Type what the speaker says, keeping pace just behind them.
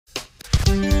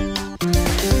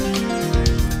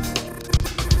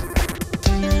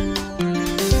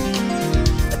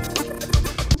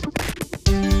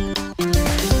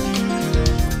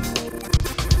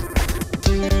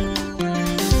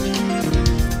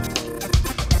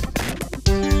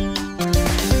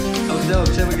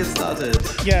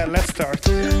Yeah, let's start.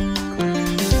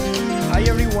 Hi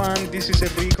everyone, this is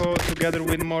Enrico together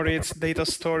with Moritz, Data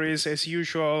Stories as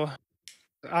usual.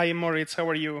 Hi Moritz, how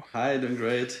are you? Hi, doing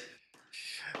great.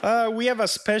 We have a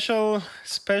special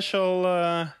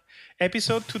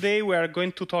episode today. We are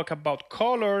going to talk about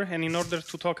color, and in order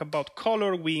to talk about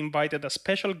color, we invited a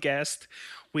special guest.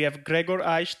 We have Gregor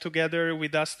Aish together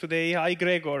with us today. Hi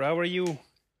Gregor, how are you?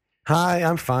 Hi,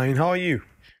 I'm fine. How are you?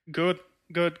 Good.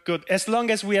 As long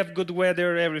as we have good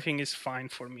weather, everything is fine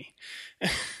for me.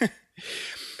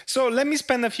 So let me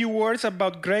spend a few words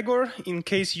about Gregor in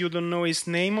case you don't know his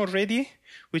name already,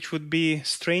 which would be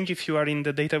strange if you are in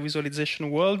the data visualization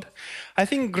world. I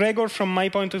think Gregor, from my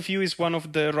point of view, is one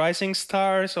of the rising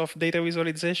stars of data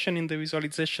visualization in the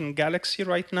visualization galaxy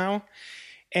right now.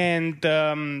 And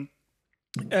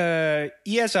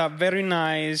he has a very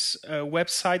nice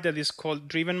website that is called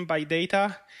Driven by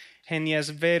Data. And he has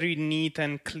very neat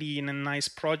and clean and nice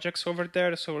projects over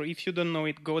there. So if you don't know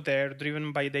it, go there,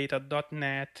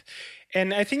 drivenbydata.net.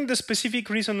 And I think the specific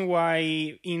reason why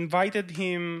I invited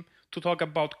him to talk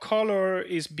about color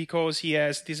is because he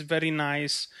has this very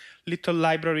nice little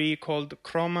library called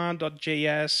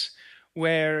chroma.js,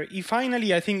 where he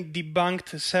finally, I think,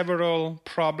 debunked several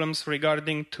problems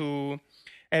regarding to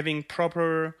having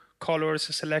proper colors,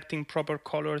 selecting proper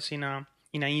colors in an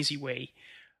easy way.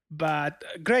 But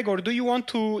Gregor, do you want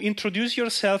to introduce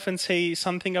yourself and say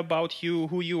something about you,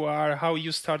 who you are, how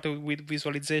you started with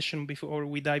visualization before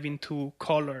we dive into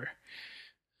color?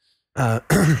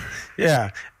 Yeah.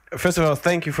 First of all,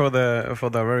 thank you for the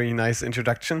very nice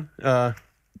introduction.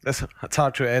 It's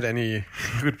hard to add any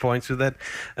good points to that.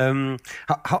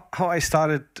 How I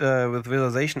started with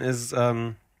visualization is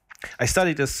I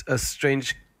studied a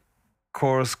strange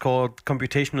course called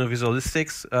computational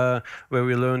visualistics, where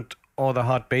we learned all the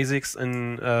hard basics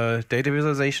in data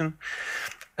visualization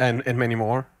and many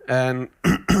more. And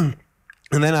and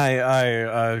then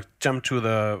I jumped to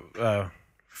the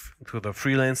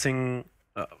freelancing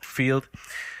field.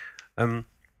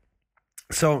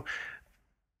 So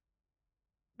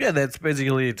yeah, that's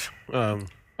basically it.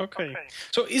 Okay.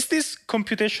 So is this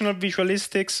computational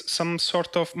visualistics some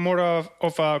sort of more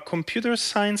of a computer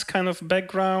science kind of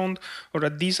background, or a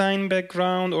design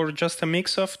background, or just a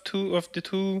mix of the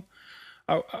two?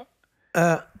 I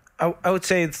would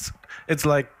say it's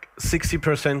like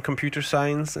 60% computer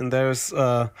science, and there's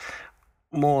more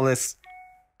or less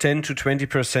 10 to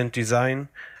 20% design,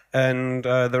 and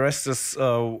the rest is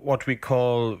what we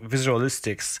call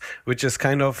visualistics, which is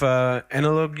kind of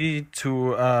analogy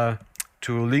to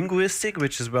linguistic,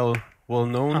 which is well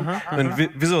known. And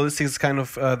visualistics is kind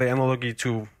of the analogy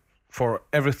for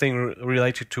everything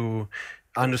related to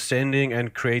understanding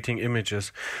and creating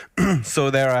images. So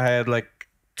there I had like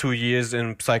 2 years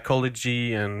in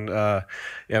psychology and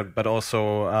but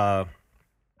also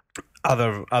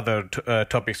other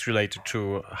topics related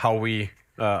to how we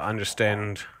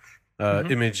understand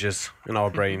images in our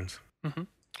brains.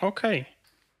 Okay,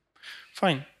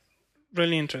 fine.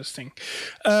 Really interesting.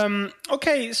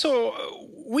 Okay, so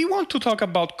we want to talk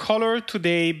about color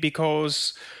today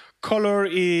because color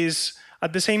is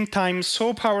at the same time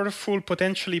so powerful,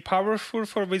 potentially powerful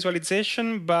for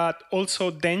visualization, but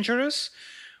also dangerous.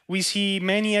 We see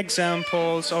many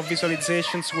examples of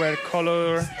visualizations where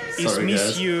color is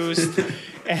misused.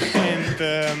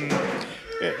 And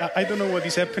I don't know what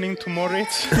is happening to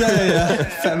Moritz. Yeah.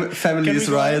 Family is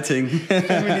rioting.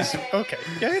 Families, okay.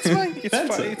 Yeah, it's fine. It's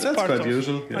that's part quite of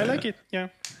usual. Yeah. I like it, yeah.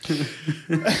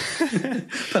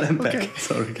 But I'm back,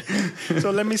 sorry.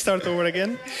 So let me start over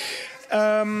again.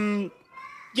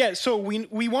 So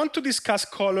we want to discuss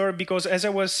color because, as I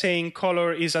was saying,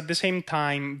 color is at the same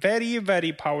time very,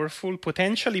 very powerful,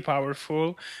 potentially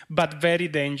powerful, but very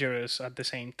dangerous at the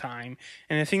same time.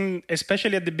 And I think,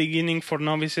 especially at the beginning for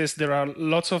novices, there are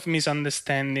lots of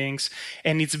misunderstandings,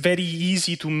 and it's very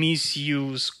easy to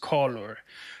misuse color.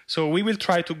 So we will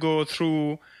try to go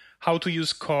through how to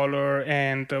use color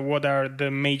and what are the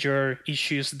major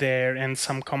issues there and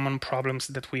some common problems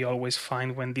that we always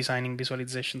find when designing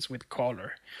visualizations with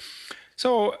color.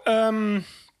 So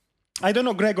I don't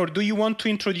know, Gregor, do you want to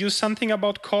introduce something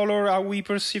about color, how we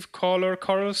perceive color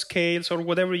scales, or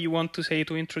whatever you want to say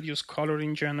to introduce color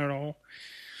in general?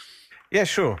 Yeah,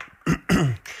 sure.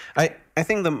 I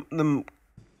think the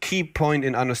key point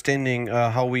in understanding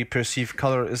how we perceive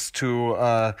color is to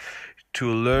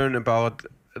learn about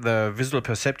the visual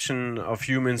perception of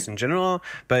humans in general.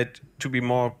 But to be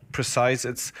more precise,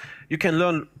 you can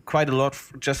learn quite a lot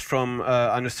just from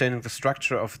understanding the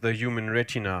structure of the human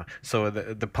retina. So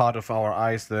the part of our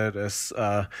eyes that is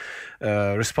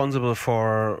responsible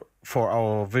for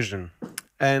our vision.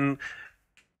 And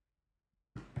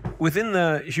within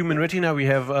the human retina, we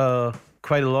have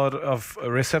quite a lot of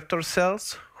receptor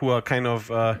cells who are kind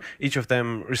of each of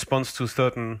them responds to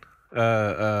certain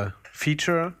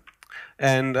feature,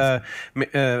 and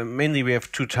mainly we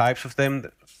have two types of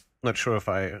them. Not sure if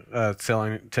I tell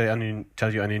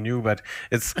you any new, but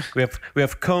we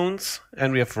have cones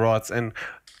and we have rods, and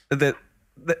the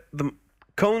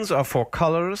cones are for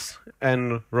colors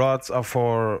and rods are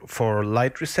for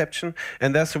light reception.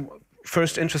 And that's the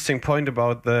first interesting point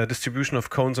about the distribution of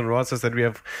cones and rods, is that we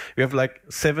have like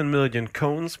 7 million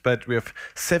cones, but we have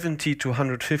 70 to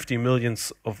 150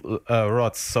 millions of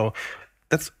rods. So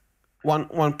that's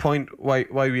one point why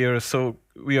we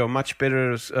are much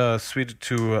better suited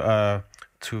to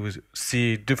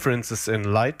see differences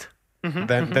in light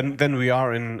than we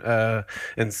are in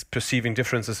perceiving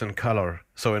differences in color.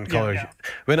 So in color,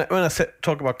 when I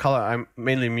talk about color, I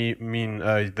mainly mean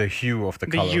the hue of the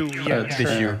color.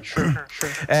 Hue. Sure.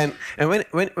 And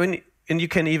when you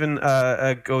can even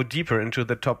go deeper into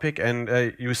the topic,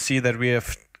 and you see that we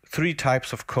have 3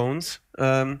 types of cones.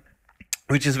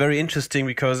 Which is very interesting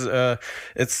because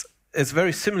it's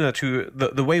very similar to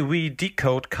the way we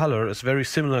decode color is very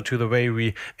similar to the way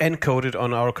we encode it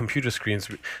on our computer screens.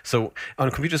 So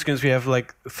on computer screens we have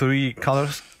like 3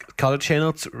 color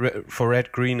channels for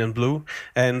red, green, and blue,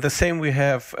 and the same we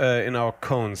have in our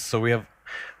cones. So we have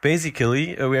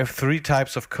basically we have 3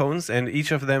 types of cones, and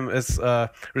each of them is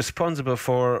responsible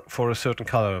for a certain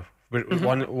color.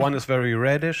 One is very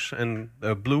reddish and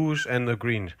bluish and a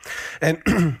green, and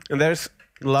there's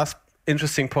the last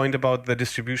interesting point about the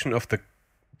distribution of the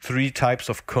 3 types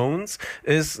of cones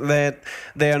is that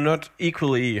they are not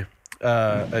equally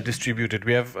distributed.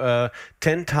 We have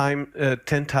 10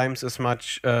 times as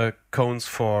much cones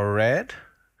for red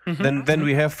than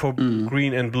we have for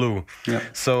green and blue. Yeah.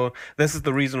 So this is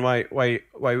the reason why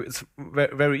it's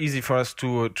very easy for us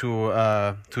to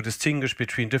distinguish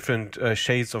between different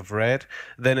shades of red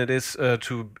than it is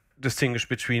to distinguish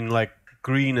between like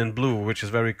green and blue, which is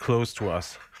very close to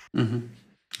us. Mm-hmm.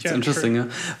 It's interesting. Yeah?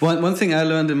 One thing I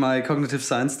learned in my cognitive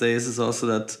science days is also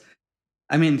that,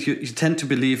 I mean, you tend to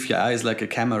believe your eye is like a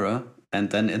camera,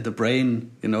 and then in the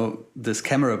brain, this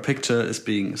camera picture is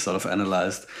being sort of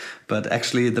analyzed. But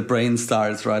actually the brain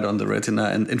starts right on the retina,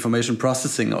 and information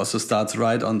processing also starts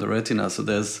right on the retina. So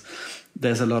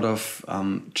there's a lot of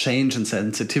change in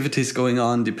sensitivities going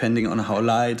on depending on how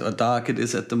light or dark it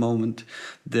is at the moment.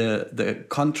 The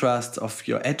contrast of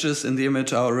your edges in the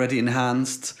image are already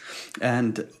enhanced,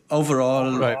 and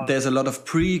overall there's a lot of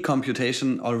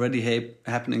pre-computation already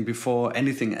happening before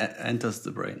anything enters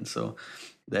the brain. So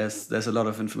there's a lot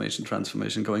of information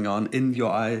transformation going on in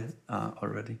your eye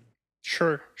already.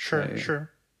 Sure.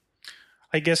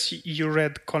 I guess you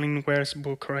read Colin Ware's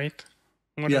book, right?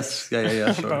 Yes, sure.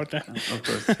 About that. Of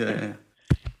course, yeah.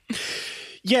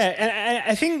 Yeah, and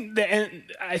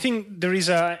I think there is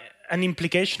an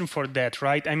implication for that,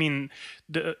 right? I mean,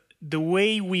 the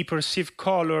way we perceive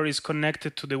color is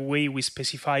connected to the way we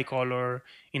specify color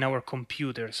in our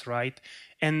computers, right?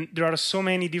 And there are so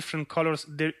many different colors.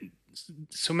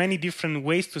 So many different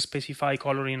ways to specify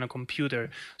color in a computer.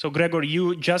 So Gregor,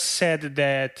 you just said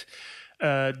that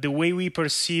the way we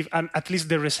perceive, at least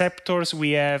the receptors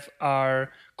we have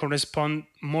correspond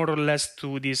more or less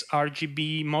to this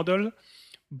RGB model,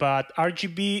 but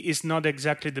RGB is not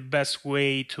exactly the best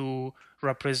way to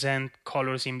represent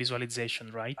colors in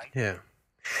visualization, right?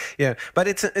 Yeah, but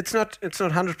it's not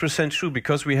 100% true,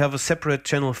 because we have a separate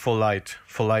channel for light.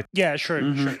 Yeah,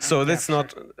 sure. So that's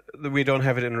not, we don't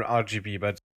have it in RGB,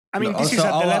 but I mean, this is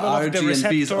at the level of the receptors. And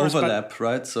B's overlap,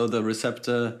 right? So the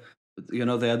receptor,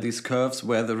 there are these curves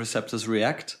where the receptors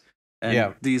react,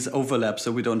 and these overlap,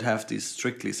 so we don't have these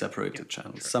strictly separated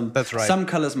channels. That's right. Some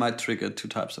colors might trigger 2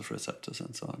 types of receptors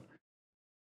and so on.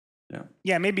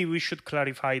 Yeah, maybe we should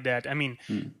clarify that. I mean,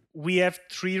 we have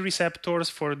 3 receptors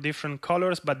for different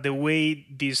colors, but the way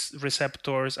these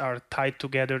receptors are tied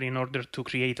together in order to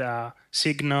create a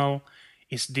signal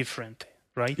is different,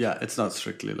 right? Yeah, it's not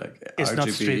strictly like it's RGB. It's not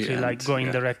strictly like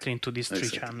going directly into these 3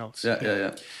 channels.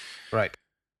 Yeah. Right.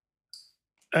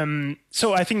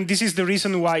 So I think this is the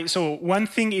reason why. So one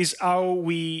thing is how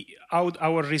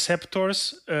our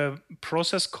receptors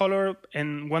process color,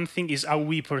 and one thing is how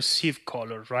we perceive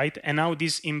color, right? And how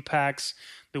this impacts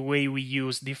the way we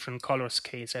use different color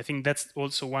scales. I think that's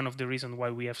also one of the reasons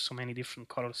why we have so many different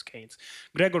color scales.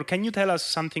 Gregor, can you tell us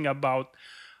something about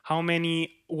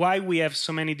why we have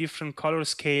so many different color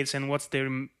scales and what's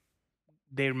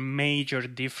their major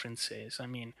differences. I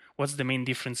mean, what's the main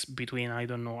difference between, I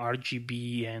don't know,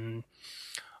 RGB and,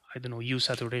 I don't know, hue,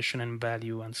 saturation, and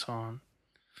value, and so on.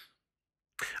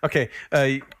 Okay,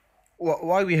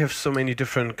 why we have so many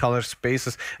different color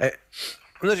spaces? I'm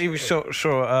not even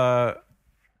sure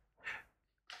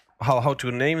how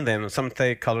to name them. Some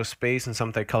say color space and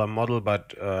some say color model,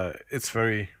 but it's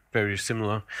very, very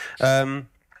similar.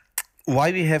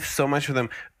 Why we have so much of them?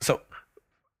 So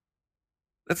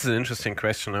that's an interesting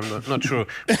question. I'm not sure,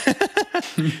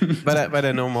 but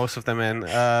I know most of them. And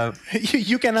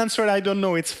you can answer it. I don't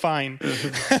know. It's fine.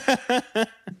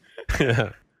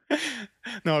 Yeah.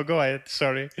 No, go ahead.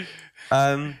 Sorry.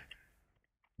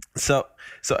 So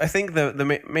I think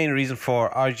the main reason for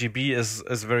RGB is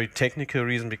a very technical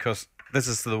reason, because this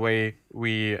is the way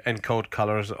we encode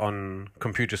colors on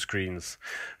computer screens.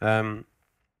 But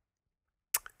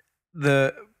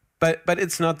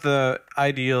it's not the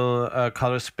ideal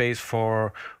color space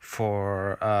for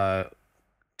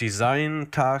design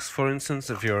tasks. For instance,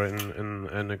 if you're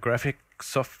in a graphic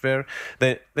software,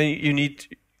 then you need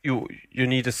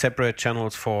a separate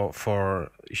channels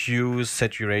for hue,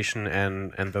 saturation,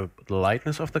 and the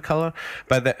lightness of the color.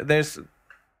 But I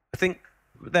think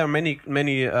there are many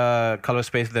color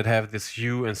spaces that have this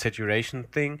hue and saturation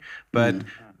thing. But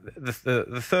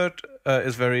the third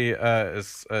is very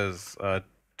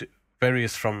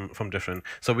varies from different.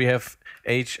 So we have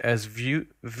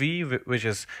HSV, which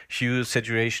is hue,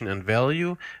 saturation, and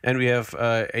value, and we have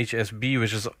HSB,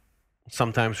 which is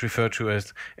sometimes referred to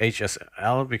as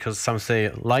HSL, because some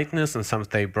say lightness and some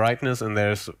say brightness, and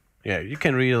you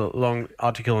can read a long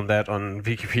article on that on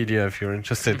Wikipedia if you're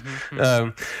interested.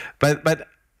 But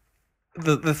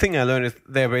the thing I learned is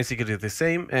they're basically the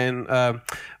same, and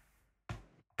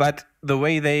but the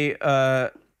way they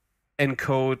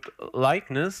encode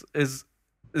lightness is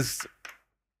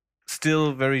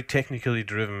still very technically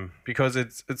driven, because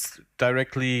it's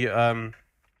directly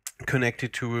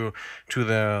connected to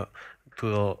the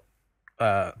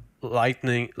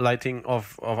lighting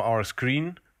of our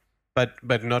screen,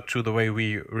 but not to the way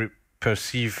we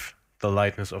perceive the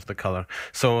lightness of the color.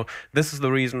 So this is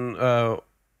the reason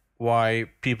why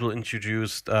people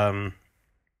introduced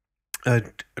a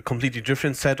completely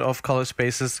different set of color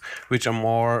spaces, which are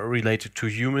more related to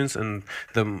humans, and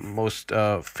the most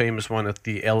famous one is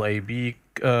the LAB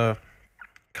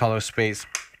color space.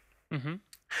 Mm-hmm.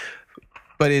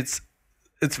 But it's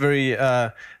very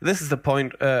this is the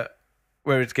point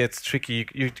where it gets tricky.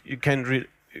 You can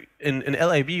in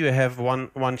LAB you have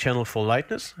one channel for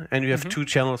lightness, and you have two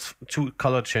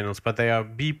color channels, but they are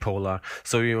bipolar.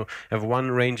 So you have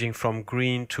one ranging from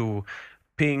green to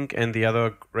pink, and the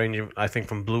other ranging, I think,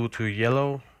 from blue to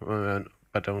yellow.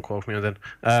 But don't quote me on that.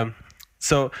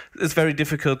 So it's very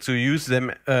difficult to use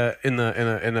them in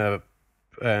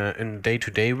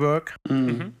day-to-day work.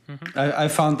 I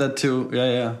found that too.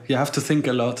 Yeah. You have to think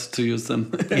a lot to use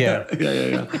them. Yeah.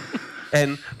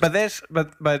 Yeah.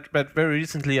 But very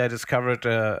recently I discovered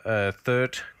a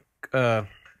third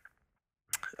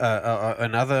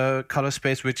another color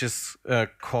space, which is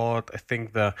called, I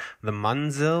think, the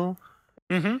Munsell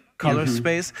color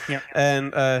space. Yeah.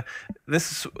 And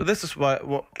this is what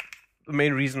the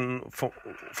main reason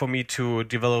for me to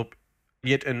develop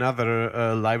yet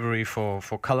another library for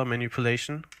color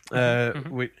manipulation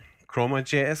with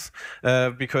Chroma.js,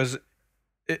 because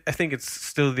I think it's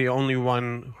still the only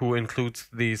one who includes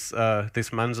this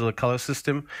Munsell color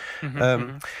system.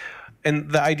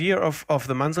 And the idea of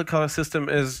the Munsell color system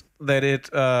is that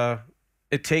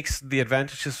it takes the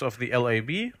advantages of the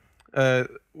LAB,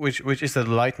 which is that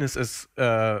lightness is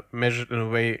measured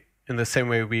in the same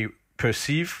way we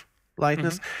perceive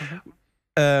lightness,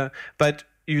 but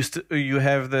you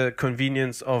have the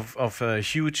convenience of a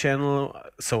hue channel,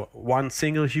 so one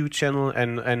single hue channel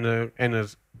and a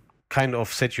kind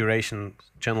of saturation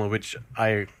channel, which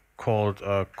I called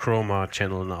a chroma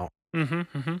channel now.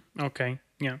 Okay,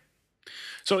 yeah.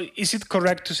 So is it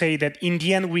correct to say that in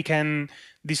the end we can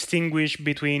distinguish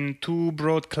between two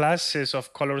broad classes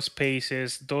of color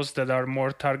spaces, those that are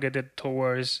more targeted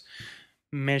towards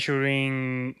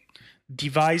measuring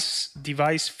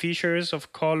device features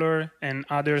of color, and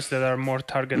others that are more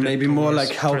targeted maybe more like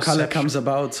how perception. color comes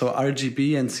about? So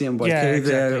RGB and CMYK,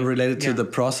 they're related to the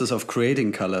process of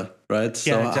creating color, right?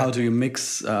 So how do you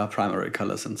mix primary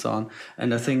colors and so on?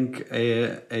 And I think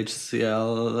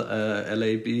HCL,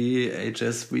 LAB,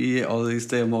 HSV, all these,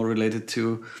 they're more related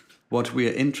to what we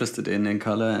are interested in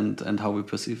color and how we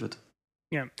perceive it.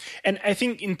 Yeah. And I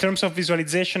think in terms of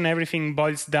visualization, everything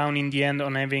boils down in the end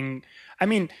on having, I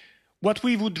mean, what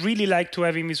we would really like to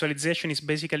have in visualization is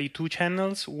basically two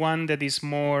channels. One that is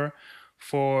more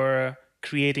for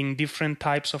creating different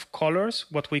types of colors,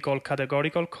 what we call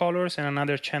categorical colors, and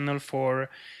another channel for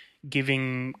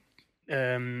giving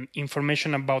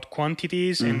information about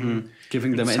quantities and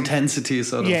giving them intensity,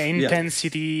 sort of.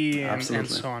 Intensity and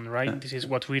so on, right? This is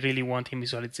what we really want in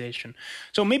visualization.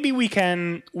 So maybe we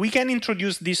can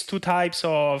introduce these two types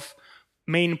of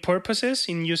main purposes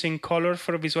in using color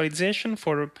for visualization,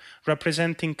 for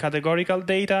representing categorical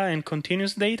data and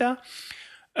continuous data.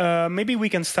 Maybe we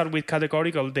can start with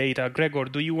categorical data. Gregor,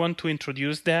 do you want to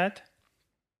introduce that?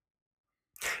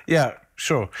 Yeah,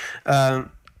 sure.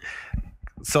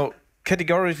 So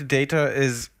categorical data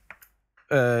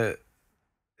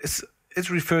it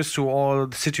refers to all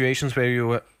the situations where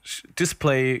you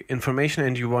display information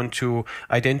and you want to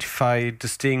identify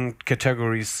distinct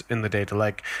categories in the data.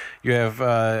 Like you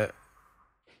have,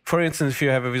 for instance, if you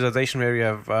have a visualization where you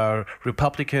have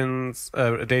Republicans,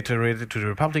 data related to the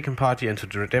Republican Party and to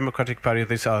the Democratic Party,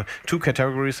 these are two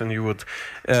categories, and you would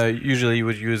usually you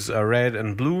would use red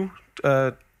and blue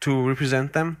to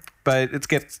represent them. But it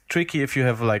gets tricky if you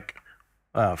have like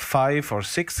 5 or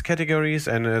 6 categories,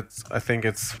 and I think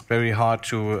it's very hard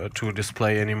to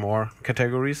display any more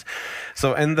categories.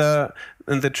 So and the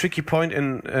tricky point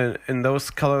in those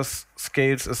color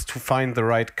scales is to find the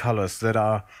right colors that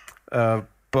are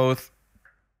both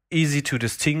easy to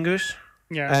distinguish,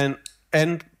 and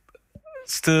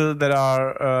still that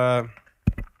are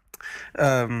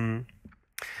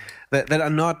that are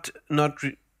not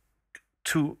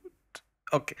too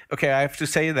okay. I have to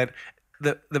say that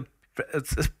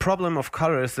it's a problem of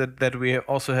color is that we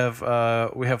also have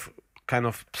we have kind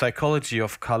of psychology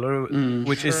of color,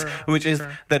 which is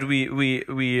that we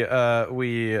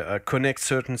connect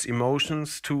certain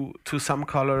emotions to some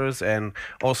colors, and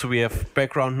also we have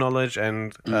background knowledge,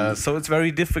 and so it's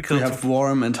very difficult. We have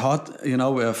warm and hot,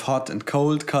 we have hot and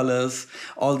cold colors.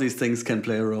 All these things can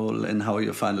play a role in how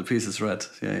your final piece is read.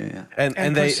 Yeah.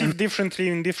 And they perceive differently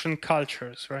in different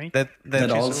cultures, right?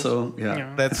 That also,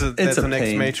 yeah. That's the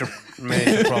next major problem.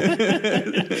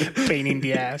 Pain in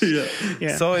the ass.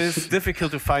 Yeah. So it's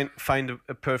difficult to find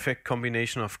a perfect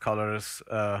combination of colors.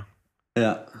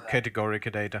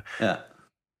 Categorical data. Yeah.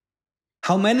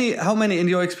 How many in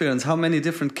your experience? How many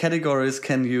different categories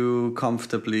can you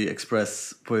comfortably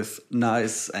express with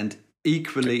nice and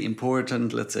equally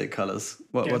important, let's say, colors?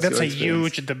 That's a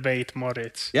huge debate,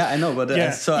 Moritz. Yeah, I know, but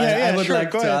I would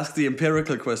like to ask the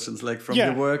empirical questions, like from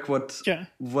your work. What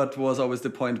was always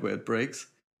the point where it breaks?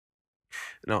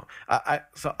 No,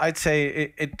 so I'd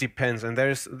say it depends, and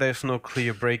there's no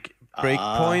clear break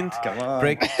point.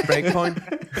 Break point.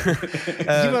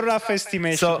 Give a rough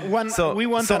estimation. We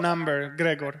want a number,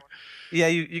 Gregor. Yeah,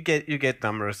 you get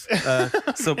numbers.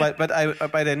 But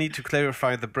I need to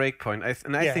clarify the breakpoint. I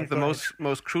think the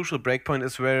most crucial breakpoint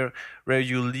is where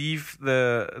you leave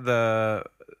the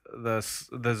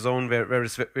zone where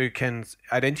you can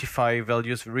identify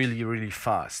values really, really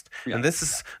fast. Yeah. And this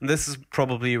is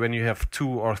probably when you have 2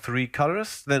 or 3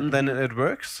 colors, then it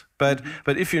works. But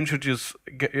if you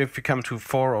come to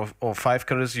 4 or 5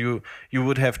 colors, you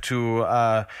would have to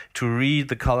read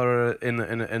the color in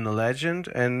a legend,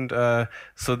 and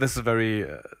so this is very.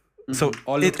 So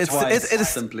it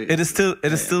is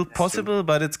still possible,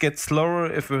 but it gets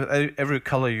slower if with every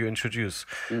color you introduce,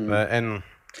 and.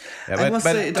 Yeah, I must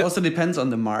say it also depends on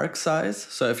the mark size.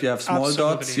 So if you have small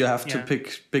dots, you have to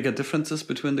pick bigger differences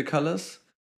between the colors.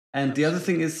 And the other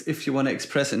thing is if you want to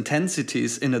express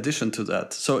intensities in addition to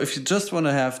that. So if you just want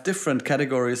to have different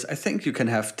categories, I think you can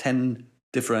have 10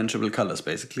 differentiable colors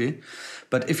basically.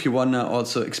 But if you want to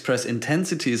also express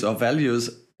intensities or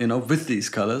values, with these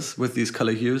colors, with these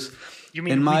color hues, you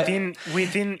mean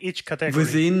within each category?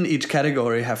 Within each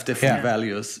category have different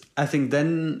values. I think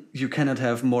then you cannot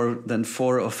have more than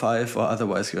 4 or 5, or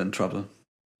otherwise you're in trouble.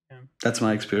 Yeah. That's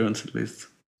my experience, at least.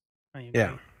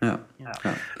 Yeah. And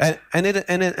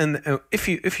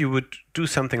if you would do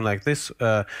something like this,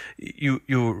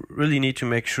 you really need to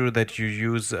make sure that you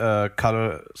use a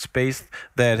color space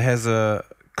that has a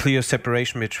clear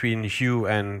separation between hue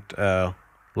and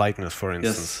lightness, for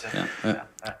instance. Yes. Yeah.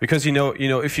 Because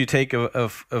if you take a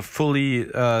fully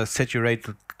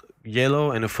saturated yellow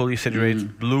and a fully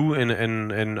saturated blue in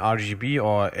RGB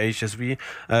or HSV,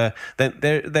 then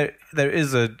there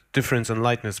is a difference in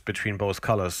lightness between both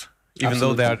colors, even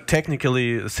though they are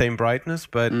technically the same brightness.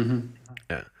 But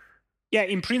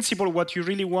in principle, what you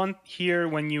really want here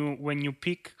when you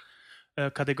pick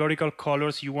categorical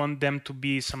colors, you want them to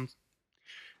be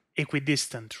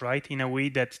equidistant, right? In a way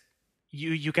that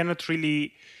you cannot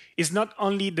really. it's not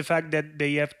only the fact that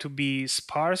they have to be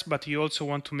sparse, but you also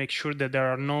want to make sure that there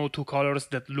are no two colors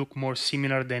that look more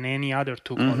similar than any other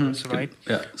two colors, right?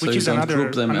 Yeah. So which is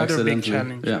another big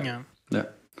challenge. Yeah.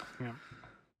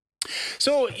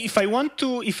 So if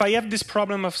I have this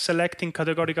problem of selecting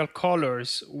categorical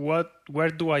colors,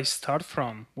 where do I start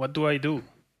from? What do I do?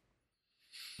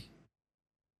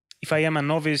 If I am a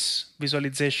novice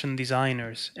visualization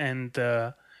designer and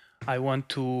I want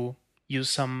to use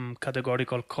some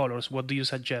categorical colors, what do you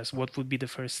suggest? What would be the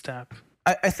first step?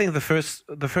 I think the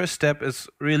first step is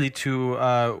really to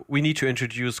we need to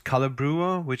introduce Color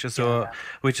Brewer, which is a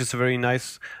very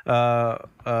nice.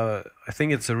 I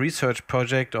think it's a research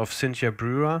project of Cynthia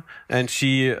Brewer, and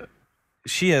she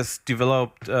has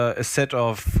developed a set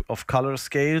of color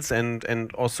scales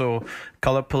and also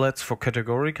color palettes for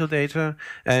categorical data,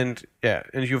 and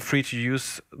you're free to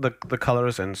use the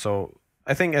colors. And so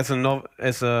I think as a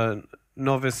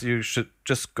novice, you should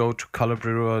just go to Color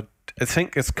Brewer. I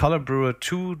think it's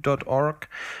colorbrewer2.org,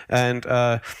 and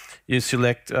you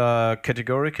select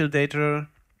categorical data,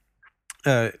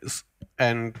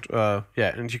 and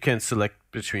you can select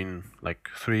between like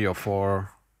 3 or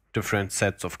 4 different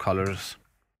sets of colors.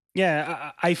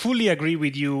 Yeah, I fully agree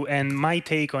with you, and my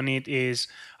take on it is,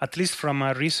 at least from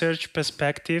a research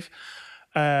perspective,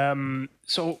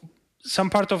 so some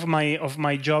part of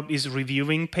my job is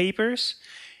reviewing papers,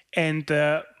 and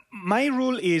my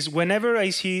rule is whenever I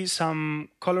see some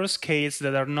color scales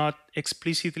that are not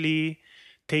explicitly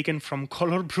taken from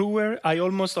Color Brewer, I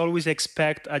almost always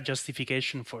expect a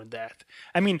justification for that.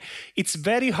 I mean, it's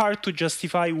very hard to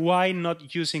justify why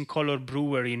not using Color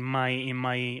Brewer in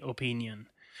my opinion,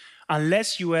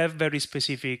 unless you have very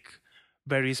specific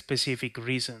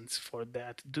reasons for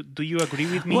that. Do you agree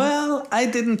with me? Well, I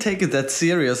didn't take it that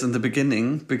serious in the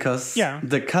beginning because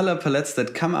the color palettes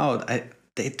that come out,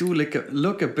 they do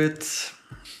look a bit.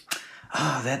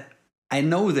 That I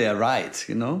know they're right,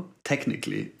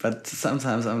 technically, but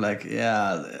sometimes I'm like,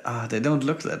 they don't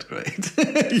look that great,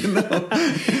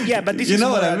 Yeah, but this is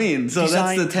what I mean. So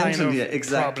that's the tension kind of here,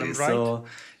 exactly. Problem,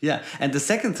 right? So and the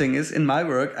second thing is in my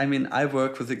work. I mean, I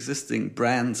work with existing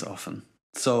brands often.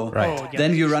 So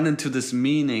then you run into this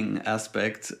meaning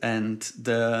aspect and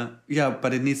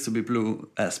but it needs to be blue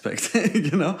aspect,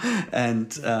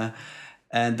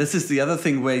 and this is the other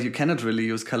thing where you cannot really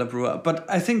use Color Brewer. But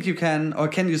I think you can, or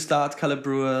can you start Color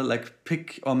Brewer, like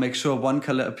pick or make sure one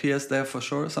color appears there for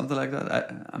sure, something like that?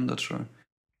 I'm not sure.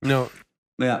 No.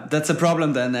 Yeah, that's a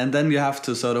problem then. And then you have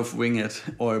to sort of wing it,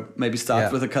 or maybe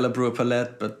start with a Color Brewer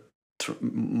palette, but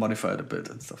modify it a bit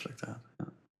and stuff like that.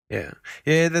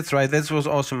 Yeah, that's right. That was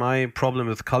also my problem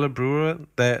with Color Brewer,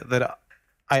 that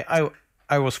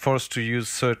I was forced to use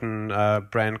certain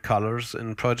brand colors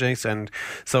in projects, and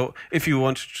so if you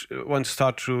want to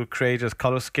start to create a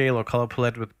color scale or color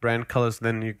palette with brand colors,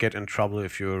 then you get in trouble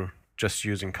if you're just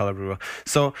using Color Brewer.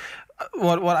 So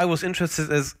what I was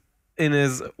interested in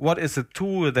is what is the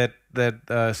tool that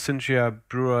Cynthia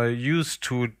Brewer used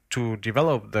to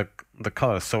develop the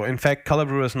colors. So in fact, Color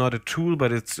Brewer is not a tool,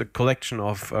 but it's a collection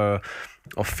of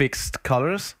fixed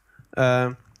colors.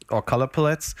 Or color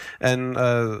palettes, and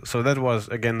so that was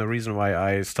again the reason why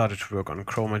I started to work on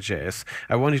Chroma.js.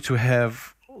 I wanted to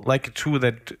have like a tool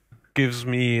that gives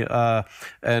me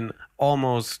an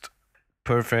almost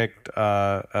perfect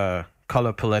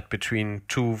color palette between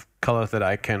two colors that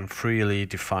I can freely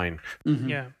define. Mm-hmm.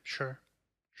 Yeah, sure.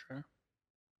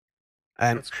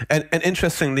 And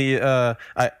interestingly,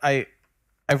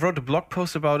 I wrote a blog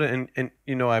post about it, and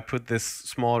I put this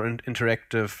small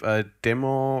interactive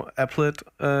demo applet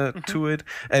to it,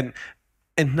 and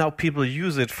now people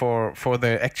use it for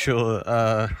their actual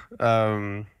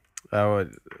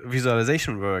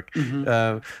visualization work. Mm-hmm.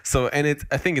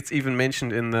 I think it's even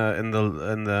mentioned in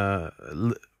the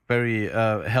very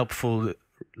helpful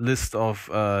list of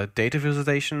data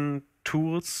visualization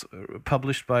tools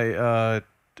published by.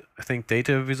 I think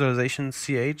Data Visualization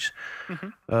CH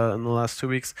in the last 2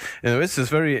 weeks. This is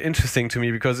very interesting to me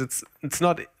because it's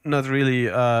not really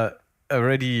a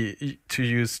ready to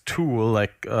use tool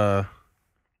like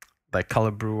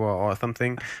Color Brewer or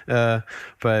something,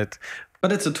 but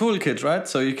it's a toolkit, right?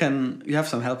 So you have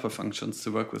some helper functions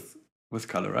to work with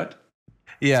color, right?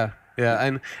 Yeah,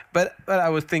 but I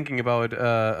was thinking about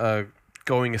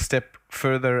going a step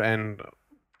further and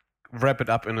wrap it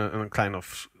up in a kind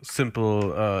of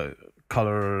simple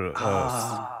color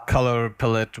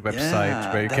palette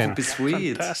website where you can. That would be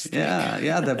sweet. Fantastic.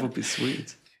 Yeah, that would be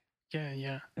sweet.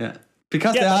 Yeah.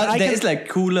 Because there is like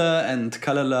Cooler and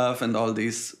Color Love and all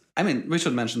these I mean, we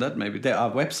should mention that maybe there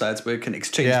are websites where you can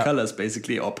exchange colors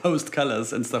basically, or post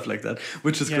colors and stuff like that,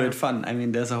 which is great fun. I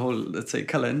mean, there's a whole, let's say,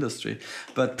 color industry.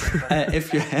 But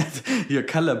if you had your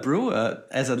color brewer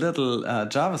as a little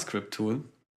JavaScript tool,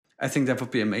 I think that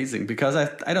would be amazing, because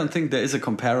I don't think there is a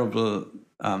comparable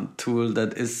tool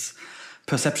that is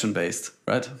perception based,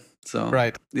 right? So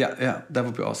yeah, that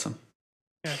would be awesome.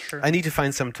 Yeah, sure. I need to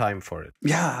find some time for it.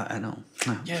 Yeah, I know.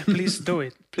 Yeah, please do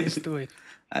it. Please do it.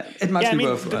 It must be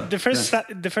worth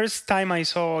the first time I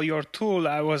saw your tool,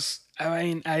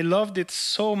 I loved it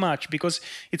so much, because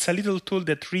it's a little tool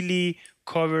that really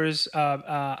covers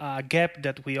a gap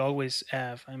that we always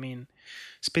have. I mean,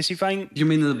 specifying. You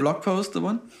mean the blog post, the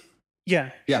one?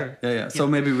 Yeah. Sure. Yeah. So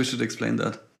maybe we should explain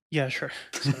that. Yeah, sure.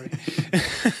 Sorry.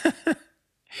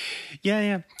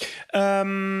 Yeah.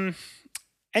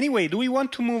 Anyway, do we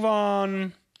want to move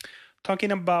on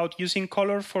talking about using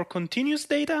color for continuous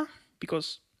data?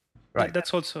 Because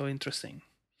that's also interesting.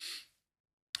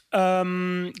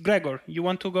 Gregor, you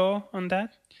want to go on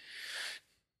that?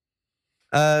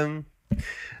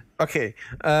 Okay.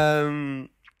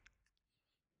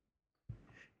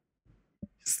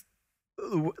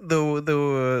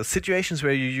 The situations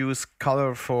where you use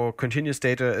color for continuous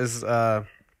data is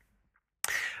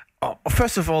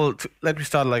first of all, let me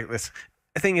start like this.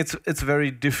 I think it's very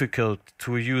difficult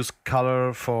to use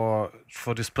color for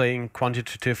displaying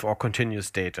quantitative or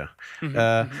continuous data.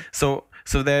 So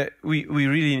there we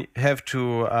really have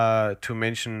to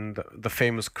mention the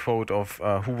famous quote of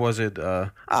who was it?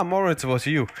 Moritz, was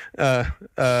you.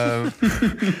 Then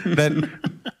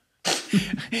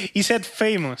he said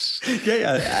famous.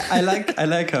 Yeah. I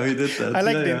like how he did that. I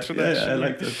like the introduction. Yeah, I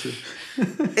like that too.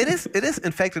 It is.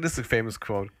 In fact, it is a famous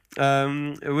quote,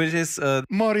 which is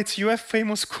Moritz. You have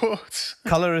famous quotes.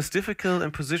 Color is difficult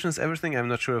and positions everything. I'm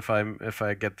not sure if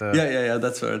I get the. Yeah.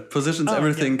 That's right. Positions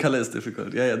everything. Color is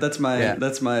difficult. Yeah. That's my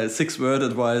 6-word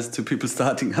advice to people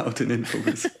starting out in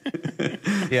Infobis.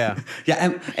 Yeah.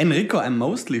 Enrico, I'm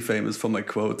mostly famous for my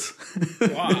quotes.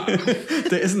 Wow.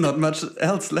 There is not much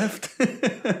else left.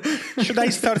 Should I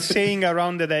start saying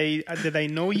around that I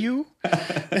know you?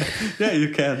 Yeah, you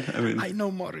can. I mean, I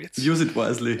know Moritz. Use it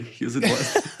wisely.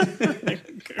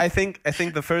 I think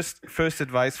the first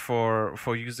advice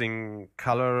for using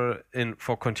color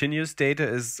for continuous data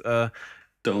is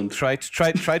don't try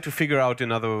to figure out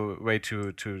another way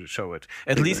to show it.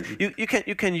 At least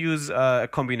you can use a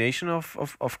combination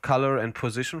of color and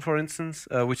position, for instance,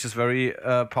 which is very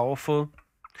powerful.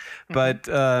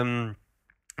 Mm-hmm.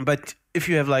 But if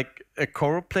you have like a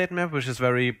choropleth map, which is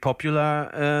very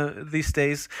popular these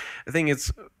days, I think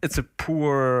it's a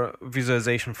poor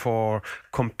visualization for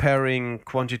comparing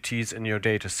quantities in your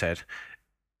data set.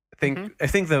 I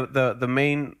think the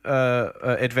main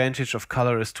advantage of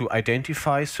color is to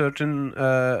identify certain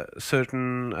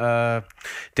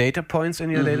data points in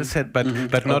your data set, but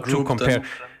not to compare.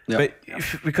 Yeah. But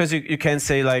because you can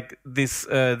say like this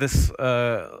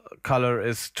color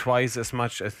is twice as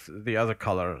much as the other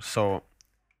color, so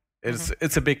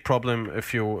it's a big problem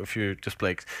if you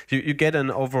display. You get an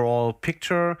overall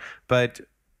picture, but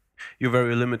you're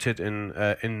very limited in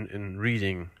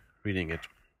reading it.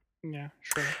 Yeah,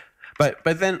 sure.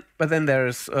 But then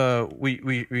there's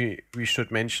we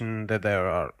should mention that there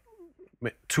are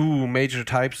two major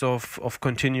types of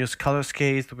continuous color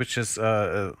scales, which is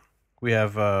we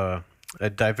have a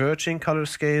diverging color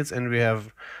scales, and we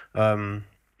have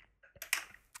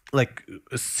like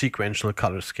a sequential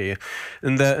color scale.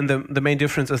 And the main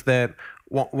difference is that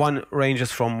one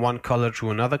ranges from one color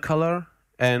to another color,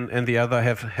 and the other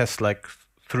has like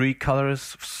 3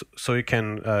 colors, so you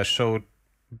can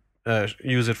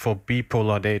use it for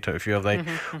bipolar data. If you have like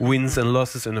wins and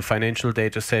losses in a financial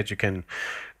data set, you can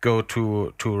go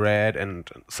to red and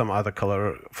some other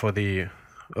color for the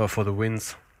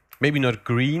wins. Maybe not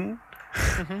green,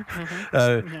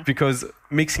 because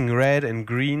mixing red and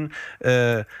green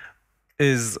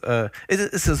is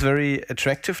very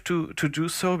attractive to do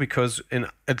so, because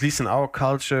at least in our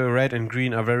culture, red and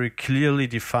green are very clearly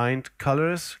defined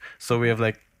colors. So we have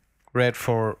like red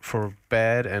for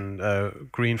bad and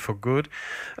green for good.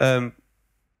 I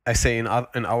say in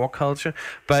our culture,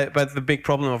 but the big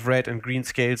problem of red and green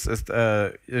scales is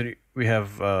we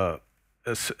have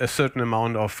a certain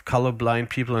amount of colorblind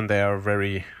people, and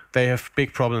they have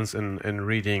big problems in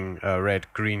reading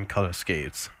red-green color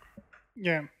scales.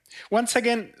 Yeah. Once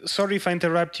again, sorry if I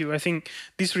interrupt you. I think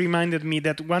this reminded me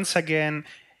that once again,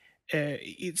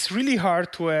 it's really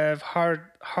hard to have hard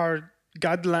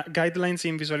guidelines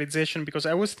in visualization, because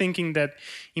I was thinking that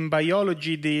in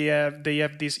biology they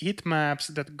have these heat maps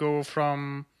that go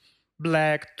from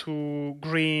black to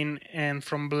green and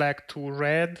from black to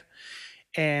red,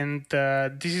 and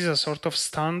this is a sort of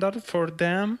standard for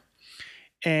them.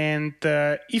 And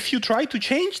if you try to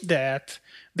change that,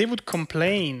 they would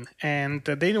complain, and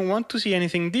they don't want to see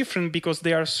anything different because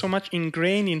they are so much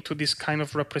ingrained into this kind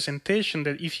of representation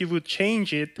that if you would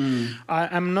change it,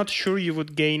 I'm not sure you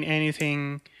would gain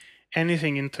anything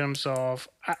in terms of,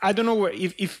 I don't know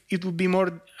if it would be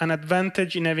more an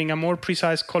advantage in having a more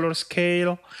precise color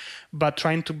scale, but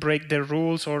trying to break the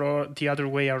rules, or the other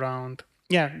way around.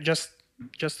 Yeah, just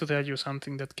to tell you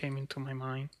something that came into my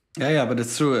mind. Yeah, but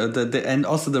it's true. And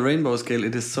also the rainbow scale,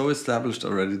 it is so established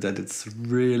already that it's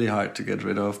really hard to get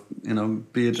rid of,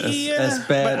 be it as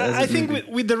bad as I think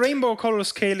with the rainbow color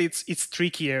scale, it's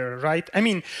trickier, right? I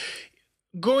mean,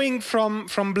 going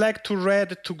from black to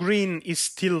red to green is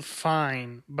still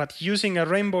fine, but using a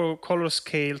rainbow color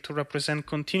scale to represent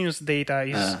continuous data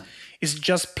is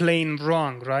just plain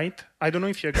wrong, right? I don't know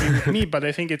if you agree with me, but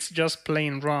I think it's just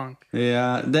plain wrong.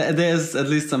 Yeah, there's at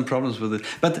least some problems with it.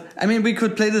 But I mean, we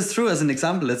could play this through as an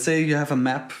example. Let's say you have a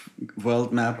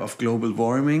world map of global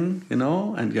warming,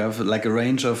 and you have like a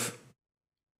range of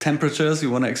temperatures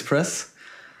you want to express.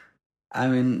 I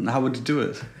mean, how would you do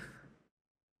it?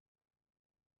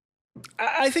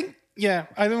 I think,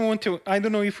 I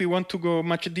don't know if we want to go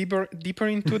much deeper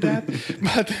into that,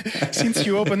 but since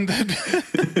you opened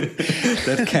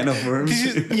that can of worms.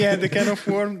 The can of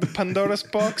worms, the Pandora's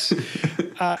box.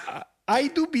 I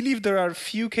do believe there are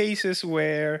few cases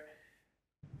where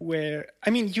I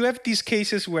mean, you have these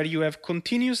cases where you have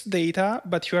continuous data,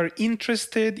 but you are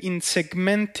interested in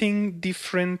segmenting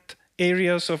different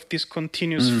areas of this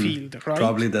continuous field, right?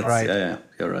 Probably that's right. Yeah,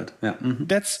 you're right. Yeah. Mm-hmm.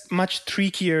 That's much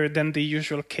trickier than the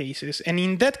usual cases. And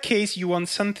in that case, you want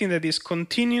something that is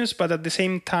continuous, but at the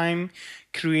same time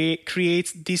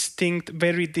creates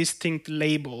very distinct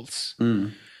labels.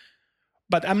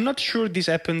 But I'm not sure this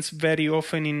happens very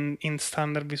often in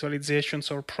standard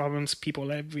visualizations or problems people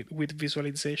have with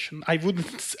visualization. I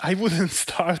wouldn't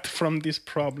start from this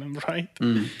problem, right?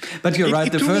 But you're right.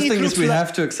 The first thing is we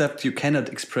have to accept you cannot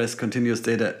express continuous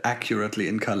data accurately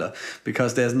in color,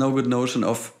 because there's no good notion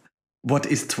of what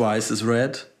is twice as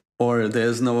red, or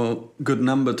there's no good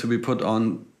number to be put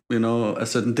on, a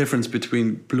certain difference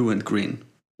between blue and green.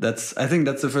 I think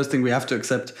that's the first thing we have to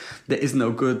accept. There is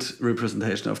no good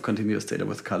representation of continuous data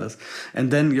with colors. And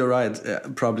then you're right.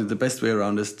 Probably the best way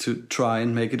around is to try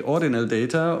and make it ordinal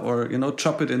data, or,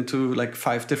 chop it into like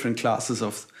 5 different classes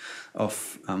of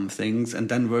things, and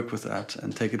then work with that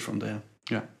and take it from there.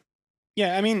 Yeah.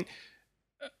 Yeah. I mean,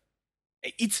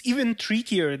 it's even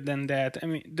trickier than that. I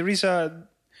mean, there is a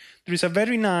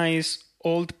very nice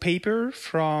old paper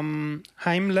from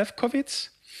Chaim Lefkowitz,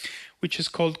 which is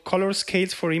called Color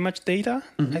Scales for Image Data.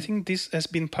 I think this has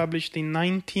been published in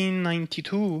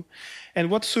 1992.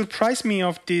 And what surprised me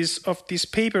of this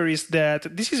paper is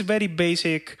that this is very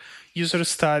basic user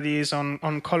studies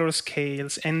on color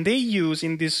scales. And they use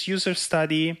in this user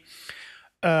study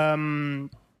grayscale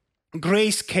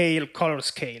color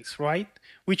scales, right?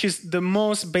 Which is the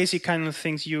most basic kind of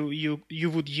things you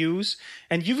would use.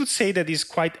 And you would say that is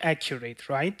quite accurate,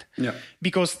 right? Yeah.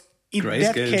 because in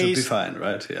that case, should be fine,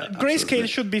 right? Yeah. Grayscale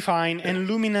should be fine, and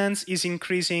luminance is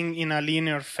increasing in a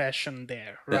linear fashion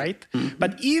there, right? Yeah.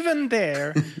 But even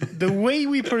there, the way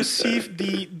we perceive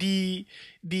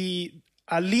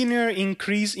a linear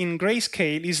increase in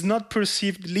grayscale is not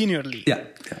perceived linearly. Yeah.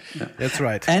 That's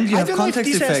right. And you have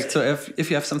context effect. So if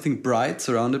you have something bright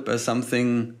surrounded by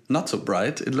something not so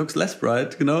bright, it looks less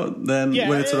bright, than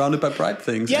when it's surrounded by bright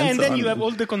things. Yeah, and then you have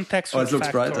all the contextual it looks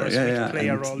factors brighter. which play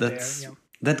a role there. Yeah.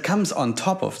 That comes on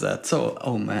top of that. So,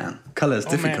 man, color is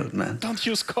difficult, man. Don't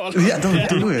use color. Yeah, don't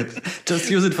do it.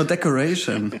 Just use it for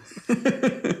decoration.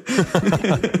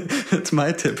 That's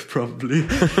my tip, probably.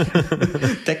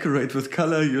 Decorate with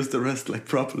color, use the rest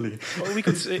properly. Or we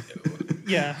could say,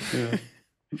 yeah.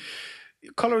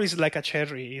 Color is like a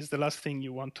cherry. Is the last thing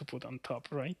you want to put on top,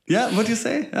 right? Yeah, what do you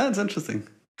say? Yeah, it's interesting.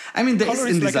 I mean,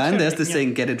 in design, there's this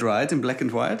saying, get it right in black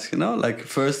and white,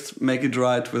 first make it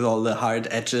right with all the hard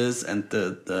edges and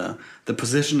the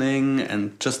positioning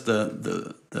and just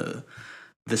the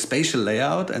spatial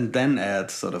layout, and then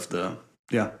add sort of the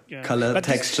color,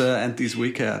 texture, and these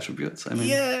weaker attributes. I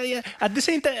mean, At the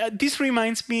same time, this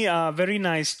reminds me a very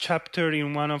nice chapter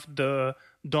in one of the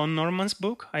Don Norman's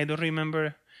book. I don't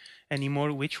remember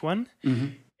anymore which one.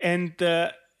 And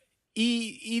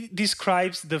he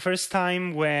describes the first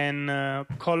time when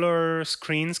color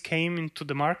screens came into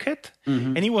the market,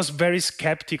 and he was very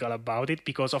skeptical about it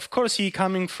because, of course, he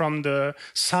coming from the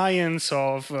science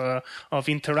of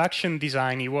interaction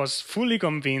design, he was fully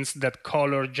convinced that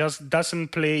color just doesn't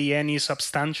play any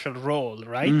substantial role,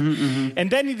 right? And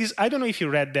then it is, I don't know if you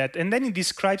read that, and then he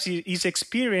describes his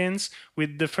experience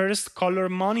with the first color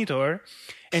monitor,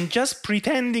 and just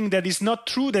pretending that it's not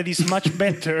true, that it's much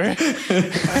better.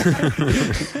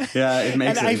 Yeah, it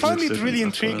makes. And I found it really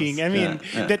intriguing. I mean,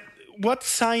 that what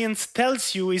science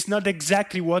tells you is not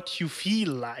exactly what you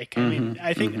feel like. I mean,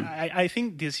 I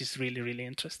think this is really, really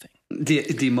interesting.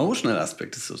 The emotional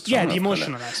aspect is so strong. Yeah, the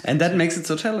emotional aspect, and that makes it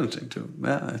so challenging too.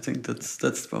 Yeah, I think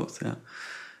that's both. Yeah.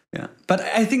 Yeah, but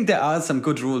I think there are some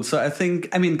good rules. So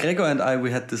I mean, Gregor and I,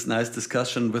 we had this nice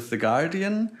discussion with The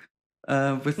Guardian.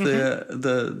 With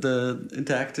the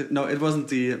interactive, no, it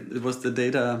wasn't it was the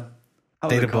data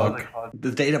blog.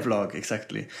 The data blog,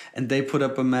 exactly. And they put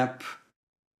up a map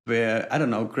where, I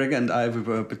don't know, Greg and I, we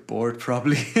were a bit bored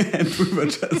probably, and we were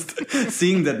just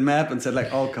seeing that map and said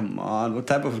like, oh, come on, what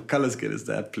type of color scale is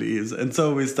that, please? And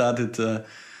so we started to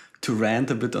rant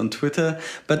a bit on Twitter,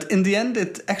 but in the end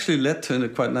it actually led to a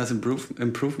quite nice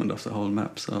improvement of the whole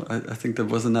map. So I think that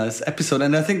was a nice episode,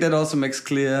 and I think that also makes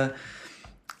clear,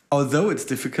 although it's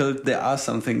difficult, there are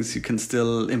some things you can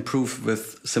still improve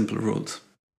with simple rules,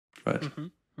 right?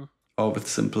 Or with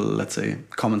simple, let's say,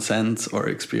 common sense or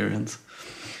experience.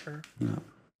 Sure. Yeah.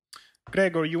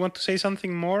 Gregor, you want to say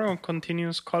something more on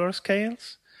continuous color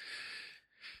scales?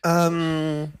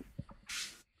 I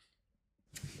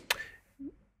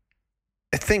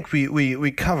think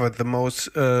we covered the most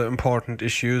important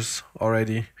issues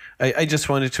already. I just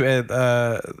wanted to add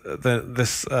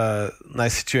this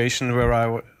nice situation where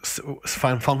I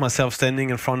found myself standing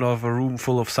in front of a room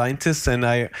full of scientists, and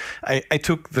I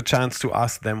took the chance to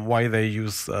ask them why they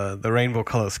use the rainbow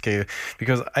color scale,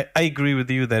 because I agree with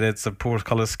you that it's a poor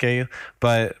color scale,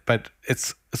 but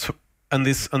it's on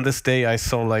this day I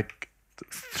saw like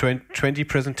 20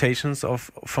 presentations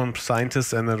from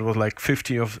scientists, and it was like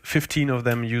 15 of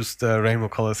them used rainbow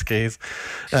color scales,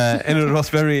 and it was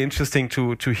very interesting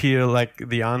to hear like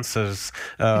the answers.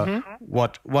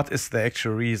 What is the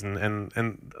actual reason?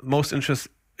 And most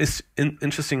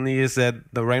interestingly is that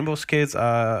the rainbow scales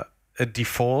are a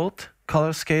default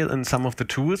color scale in some of the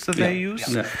tools that they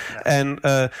use. And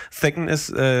second is,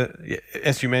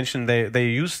 as you mentioned, they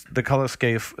use the color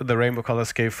scale, the rainbow color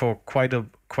scale, for quite a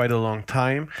long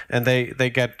time, and they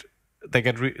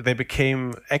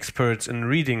became experts in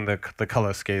reading the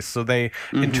color scales. So they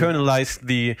internalized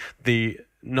the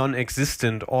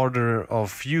non-existent order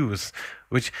of views,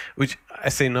 which I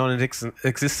say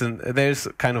non-existent. There's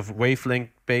kind of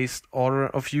wavelength-based order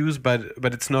of views, but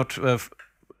it's not.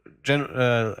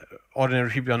 Ordinary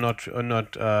people are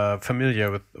not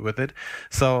familiar with it.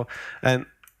 So, and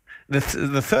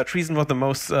the third reason was the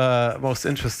most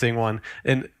interesting one,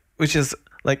 and which is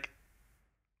like,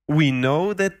 we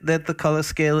know that the color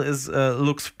scale is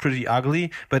looks pretty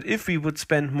ugly, but if we would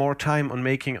spend more time on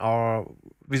making our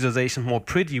visualization more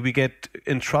pretty, we might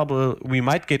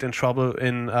get in trouble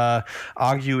in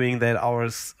arguing that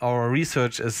our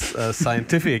research is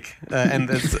scientific, and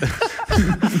it's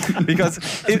because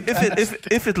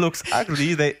if it looks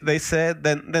ugly, they said,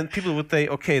 then people would say,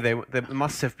 okay, there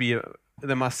must have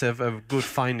good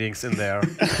findings in there.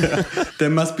 There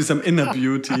must be some inner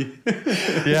beauty.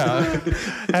 Yeah.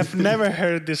 I've never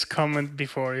heard this comment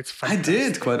before. It's fantastic. I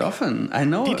did quite often. I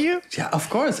know. Did you? Yeah, of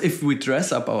course. If we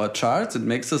dress up our charts, it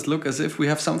makes us look as if we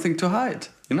have something to hide.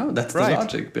 That's the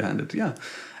logic behind it. Yeah.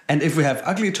 And if we have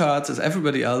ugly charts as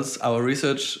everybody else, our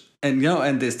research,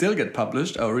 and they still get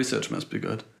published, our research must be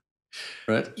good.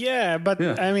 Right? Yeah, but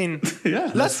I mean...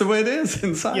 yeah, that's the way it is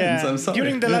in science. Yeah. I'm sorry.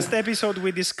 During the last episode,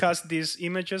 we discussed these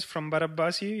images from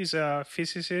Barabasi. He's a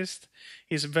physicist.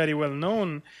 He's very well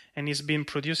known, and he's been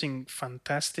producing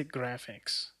fantastic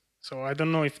graphics. So I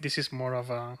don't know if this is more of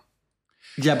a...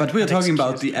 Yeah, but we're talking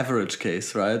about the average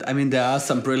case, right? I mean, there are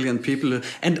some brilliant people.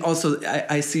 And also,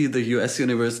 I see the US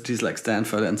universities like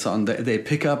Stanford and so on, they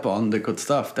pick up on the good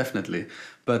stuff, definitely.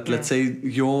 But let's say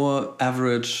your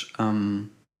average...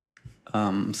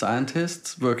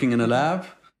 scientists working in a lab,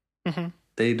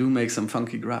 they do make some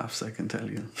funky graphs, I can tell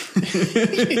you.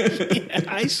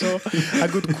 I saw a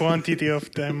good quantity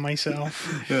of them myself.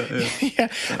 Yeah.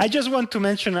 I just want to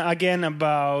mention again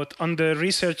about, on the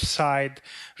research side,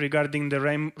 regarding the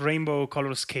rainbow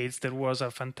color scales, there was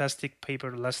a fantastic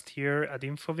paper last year at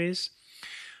Infovis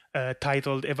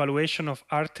titled Evaluation of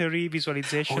Artery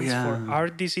Visualizations for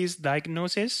Heart Disease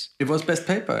Diagnosis. It was best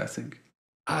paper, I think.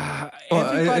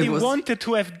 Everybody wanted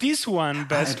to have this one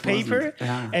best paper,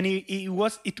 and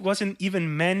it wasn't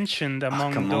even mentioned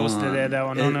among those that had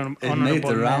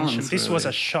honorable mention. This was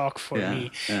a shock for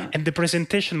me. And the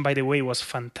presentation, by the way, was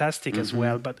fantastic as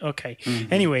well. But okay,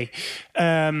 anyway,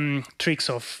 tricks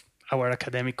of our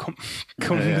academic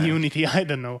community. I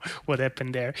don't know what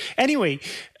happened there. Anyway,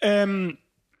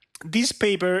 this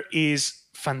paper is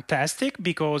fantastic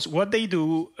because what they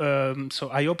do. So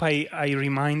I hope I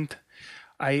remind.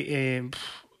 I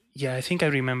think I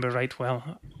remember right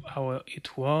well how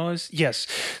it was. Yes.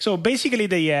 So basically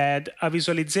they had a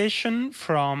visualization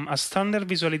from a standard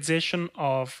visualization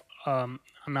of on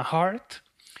a heart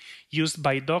used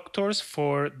by doctors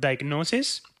for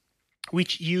diagnosis,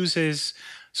 which uses,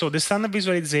 so the standard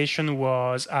visualization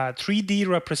was a 3D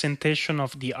representation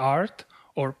of the heart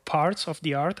or parts of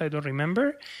the heart, I don't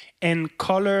remember, and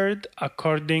colored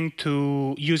according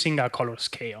to using a color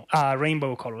scale, a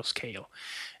rainbow color scale.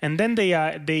 And then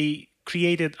they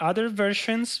created other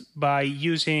versions by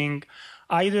using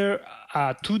either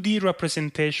a 2D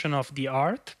representation of the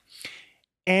art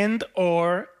and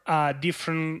or a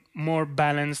different, more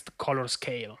balanced color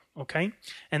scale, okay?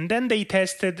 And then they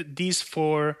tested these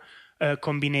 4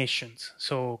 combinations.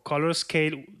 So color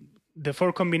scale, the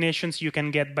 4 combinations you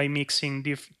can get by mixing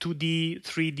the 2D,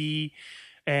 3D,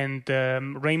 and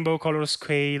rainbow color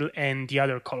scale and the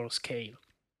other color scale.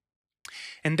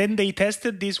 And then they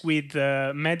tested this with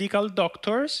medical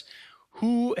doctors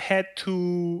who had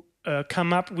to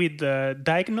come up with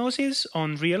diagnoses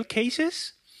on real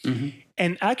cases.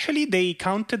 And actually, they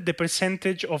counted the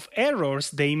percentage of errors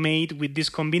they made with these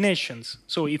combinations.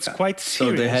 So it's quite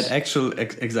serious. So they had actual,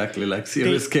 exactly, like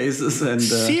serious cases and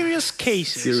serious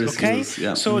cases. Serious okay, use,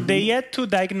 yeah. So they had to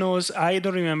diagnose. I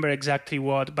don't remember exactly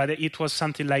what, but it was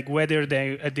something like whether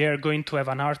they are going to have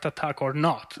an heart attack or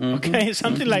not. Okay,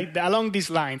 something like that, along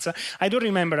these lines. I don't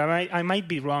remember. I might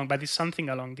be wrong, but it's something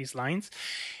along these lines.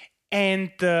 And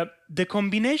the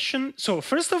combination. So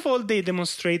first of all, they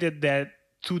demonstrated that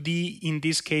 2D in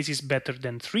this case is better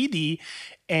than 3D,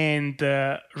 and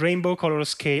rainbow color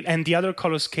scale and the other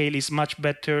color scale is much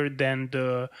better than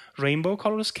the rainbow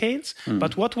color scales.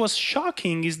 But what was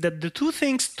shocking is that the two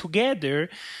things together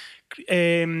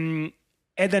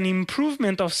had an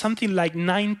improvement of something like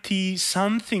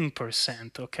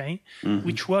 90-something%, okay?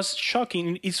 Which was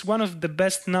shocking. It's one of the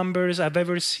best numbers I've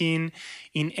ever seen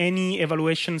in any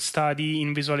evaluation study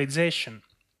in visualization.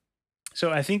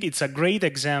 So I think it's a great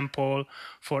example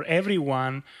for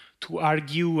everyone to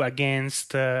argue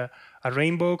against a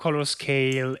rainbow color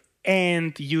scale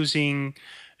and using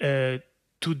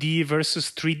 2D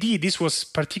versus 3D. This was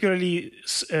particularly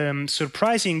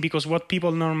surprising because what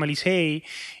people normally say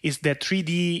is that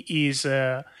 3D is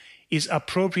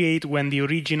appropriate when the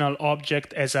original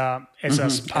object as a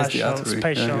spatial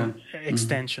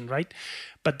extension, right?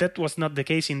 But that was not the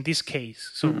case in this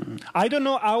case. So I don't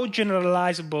know how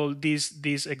generalizable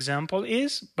this example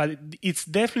is, but it's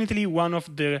definitely one of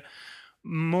the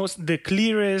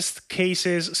clearest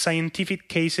cases, scientific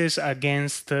cases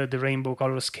against the rainbow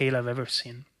color scale I've ever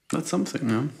seen. That's something,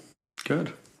 yeah.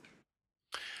 Good.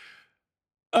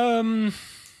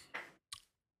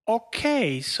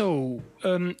 Okay, so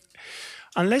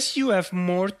unless you have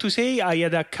more to say, I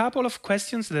had a couple of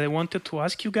questions that I wanted to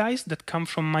ask you guys that come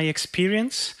from my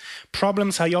experience.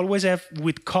 Problems I always have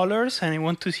with colors, and I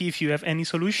want to see if you have any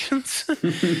solutions.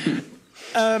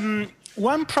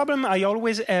 One problem I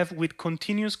always have with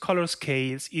continuous color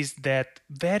scales is that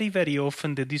very, very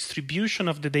often the distribution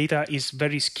of the data is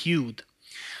very skewed.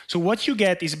 So what you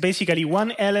get is basically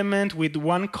one element with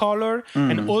one color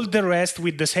and all the rest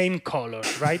with the same color,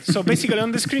 right? So basically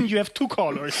on the screen you have 2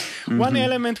 colors, one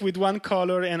element with one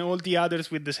color and all the others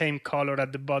with the same color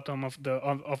at the bottom of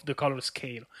the color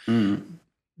scale.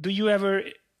 Do you ever?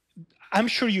 I'm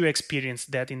sure you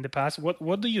experienced that in the past.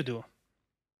 What do you do?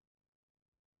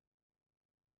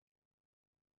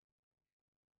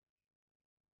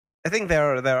 I think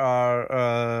there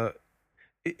are.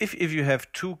 If you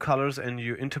have 2 colors and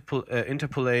you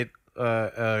interpolate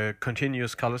a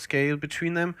continuous color scale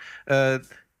between them,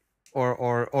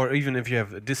 or even if you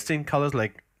have distinct colors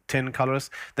like 10 colors,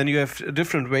 then you have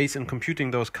different ways in computing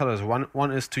those colors.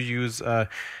 One is to use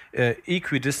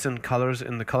equidistant colors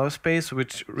in the color space,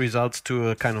 which results to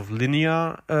a kind of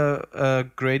linear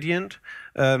gradient.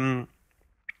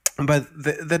 But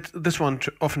this one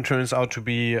often turns out to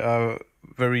be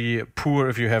very poor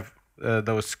if you have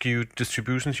those skewed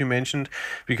distributions you mentioned,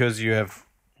 because you have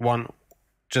one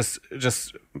just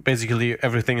basically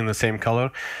everything in the same color.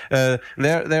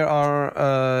 There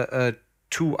are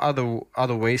 2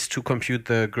 other ways to compute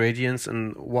the gradients,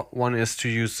 and one is to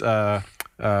use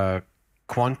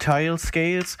quantile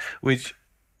scales, which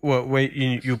where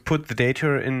you put the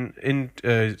data in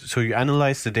so you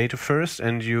analyze the data first,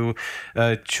 and you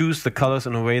choose the colors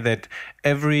in a way that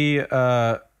every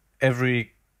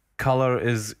color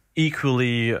is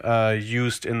equally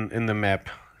used in the map,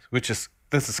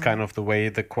 this is kind of the way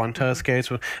the quantile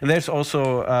scales work. And there's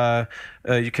also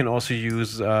you can also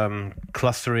use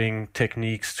clustering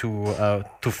techniques to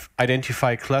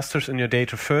identify clusters in your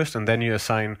data first, and then you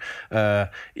assign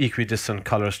equidistant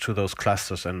colors to those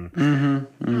clusters. And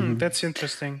that's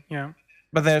interesting. Yeah,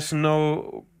 but there's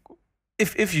no.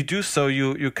 If you do so,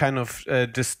 you kind of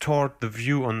distort the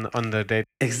view on the data.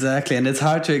 Exactly, and it's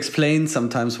hard to explain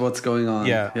sometimes what's going on.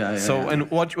 And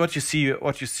what you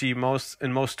see most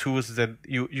in most tools is that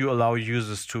you allow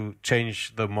users to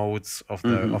change the modes of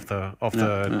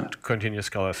the continuous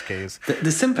color scales.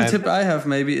 The simple tip I have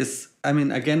maybe is, I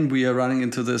mean, again, we are running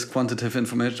into this quantitative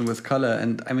information with color,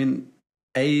 and I mean,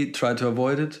 A, try to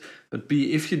avoid it, but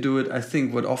B, if you do it, I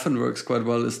think what often works quite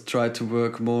well is try to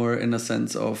work more in a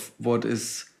sense of what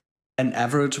is an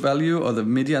average value or the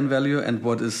median value and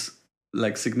what is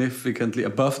like significantly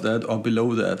above that or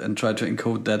below that, and try to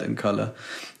encode that in color.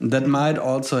 And that might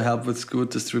also help with good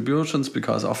distributions,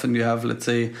 because often you have, let's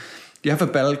say, you have a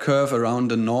bell curve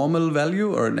around a normal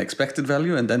value or an expected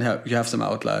value, and then you have some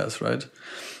outliers, right?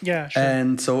 Yeah, sure.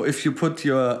 And so if you put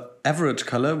your average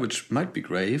color, which might be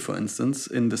gray, for instance,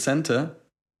 in the center,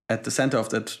 at the center of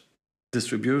that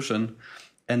distribution,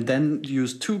 and then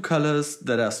use two colors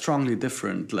that are strongly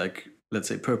different, like let's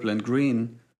say purple and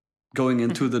green, going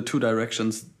into the two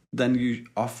directions, then you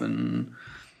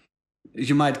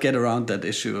might get around that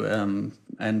issue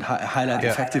and highlight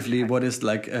effectively what is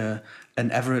like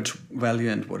an average value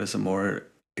and what is a more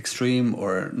extreme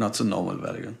or not so normal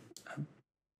value.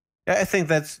 Yeah, I think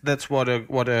that's what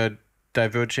a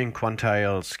diverging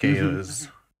quantile scale is.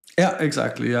 Yeah,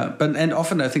 exactly. Yeah, and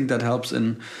often I think that helps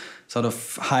in sort of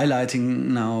highlighting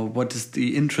now what is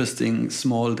the interesting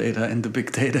small data in the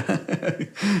big data.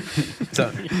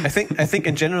 So I think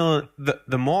in general,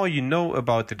 the more you know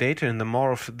about the data and the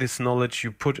more of this knowledge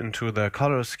you put into the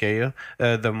color scale,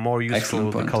 the more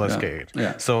useful the color scale.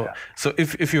 Yeah. So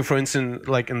if you, for instance,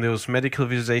 like in those medical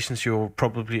visualizations, you're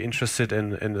probably interested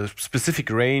in a specific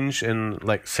range in,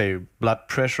 like, say, blood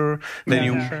pressure, then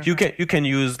you can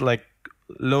use like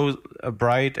low,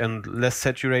 bright and less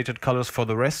saturated colors for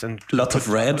the rest, and lots of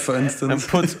red, for instance,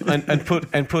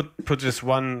 and put just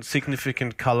one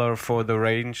significant color for the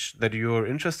range that you're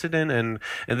interested in, and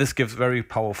this gives very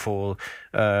powerful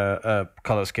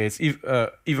color scales.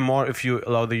 Even more if you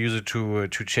allow the user to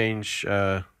change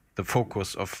the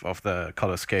focus of the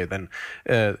color scale, then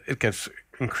it gets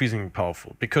increasingly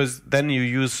powerful, because then you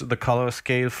use the color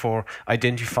scale for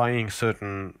identifying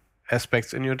certain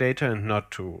aspects in your data and not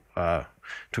to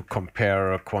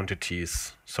compare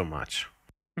quantities so much.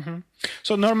 Mm-hmm.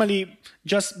 So normally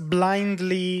just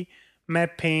blindly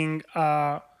mapping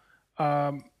a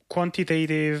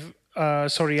continuous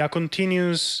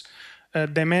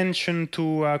dimension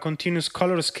to a continuous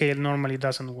color scale normally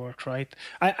doesn't work, right?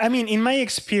 I mean, in my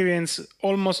experience,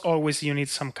 almost always you need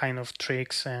some kind of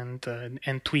tricks and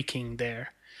tweaking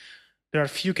there. There are a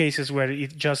few cases where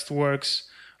it just works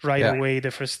right away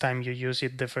the first time you use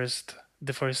it, the first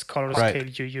color scale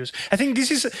you use. I think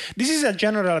this is a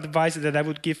general advice that I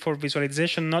would give for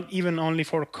visualization, not even only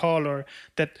for color,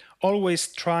 that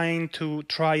always trying to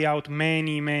try out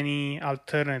many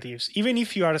alternatives. Even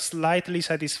if you are slightly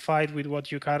satisfied with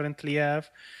what you currently have,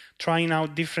 trying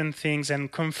out different things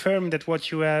and confirm that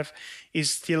what you have is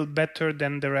still better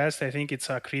than the rest, I think it's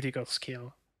a critical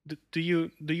skill. Do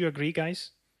you agree,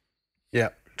 guys? Yeah,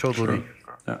 totally.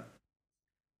 Sure. Yeah.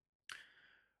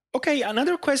 Okay,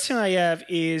 another question I have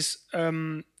is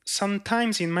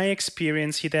sometimes in my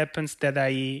experience it happens that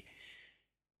I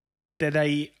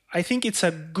think it's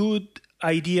a good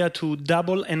idea to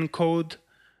double encode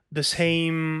the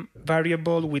same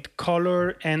variable with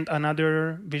color and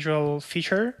another visual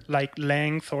feature like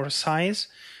length or size.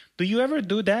 Do you ever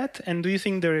do that? And do you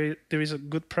think there is a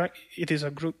good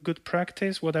good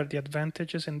practice? What are the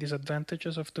advantages and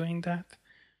disadvantages of doing that?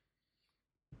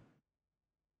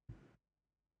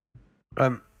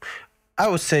 I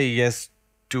would say yes,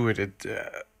 do it.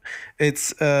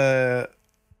 It's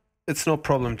no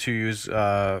problem to use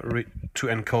to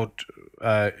encode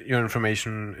your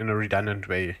information in a redundant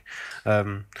way.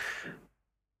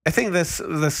 I think this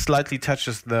slightly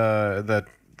touches the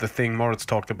thing Moritz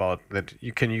talked about, that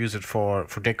you can use it for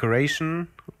decoration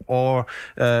or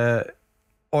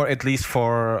at least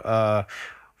for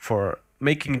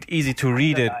making it easy to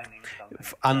read it,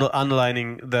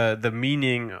 underlining the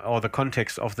meaning or the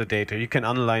context of the data. You can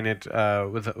underline it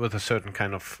with a certain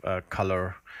kind of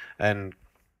color, and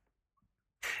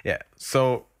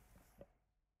so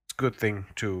it's a good thing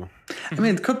to. I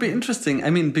mean, it could be interesting. I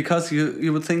mean, because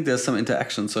you would think there's some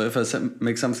interaction. So if I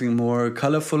make something more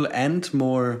colorful and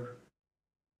more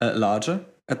larger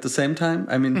at the same time,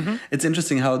 I mean, it's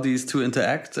interesting how these two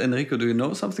interact. Enrico, do you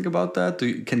know something about that?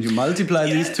 Can you multiply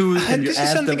these two? Can you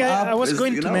add them up? I was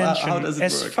going to mention. How does it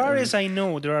as work? far as I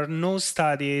know, there are no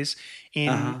studies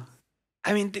in.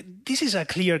 I mean, this is a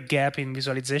clear gap in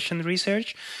visualization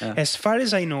research. Yeah. As far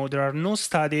as I know, there are no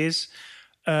studies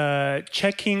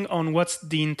checking on what's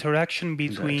the interaction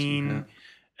between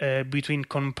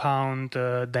compound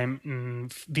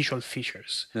visual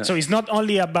features. Yeah. So it's not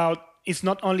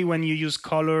only when you use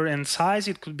color and size.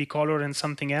 It could be color and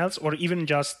something else, or even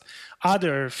just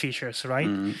other features, right?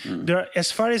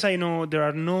 As far as I know, there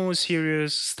are no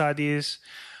serious studies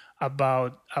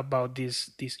about this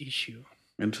issue.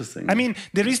 Interesting. I mean,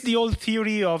 there is the old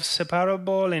theory of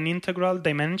separable and integral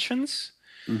dimensions,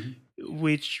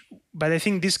 but I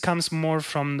think this comes more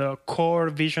from the core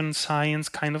vision science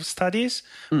kind of studies.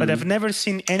 But I've never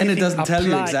seen anything. And it doesn't tell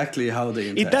you exactly how they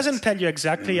interact. It doesn't tell you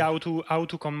exactly how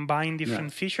to combine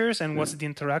different features and what's the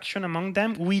interaction among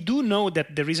them. We do know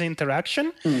that there is an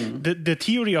interaction. The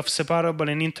theory of separable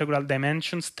and integral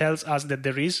dimensions tells us that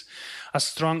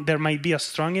there might be a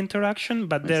strong interaction,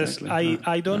 but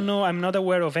I don't know. I'm not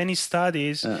aware of any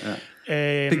studies.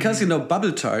 Because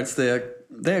bubble charts,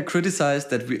 they are criticized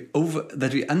that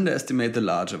we underestimate the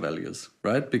larger values,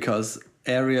 right? Because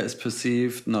area is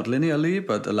perceived not linearly,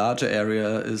 but a larger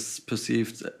area is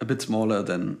perceived a bit smaller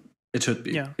than it should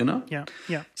be. Yeah.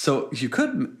 So you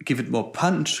could give it more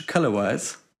punch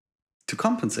color-wise to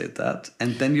compensate that,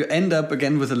 and then you end up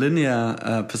again with a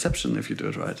linear perception if you do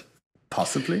it right.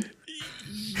 Possibly.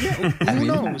 Yeah, who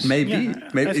knows? Maybe. I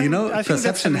think perception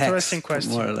that's an hacks, interesting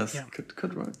question. more or less,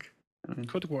 could work.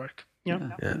 Could work.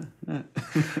 Yeah.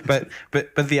 But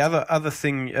the other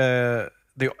thing,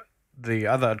 the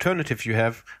other alternative you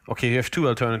have. Okay, you have two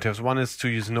alternatives. One is to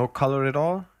use no color at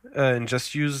all and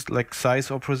just use like size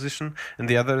or position, and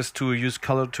the other is to use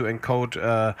color to encode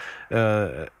a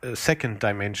second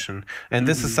dimension. And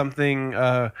this is something.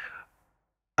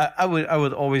 I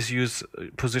would always use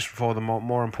position for the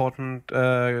more important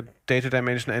data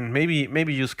dimension, and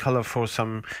maybe use color for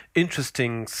some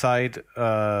interesting side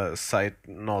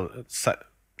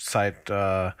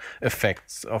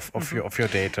effects of your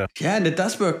data. Yeah, and it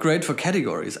does work great for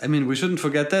categories. I mean, we shouldn't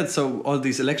forget that. So all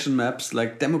these election maps,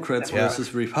 like Democrats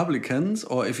versus Republicans,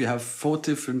 or if you have 4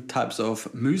 different types of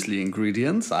muesli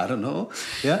ingredients, I don't know.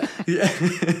 Yeah,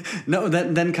 no,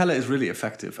 then color is really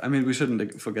effective. I mean, we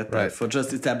shouldn't forget that. Right. For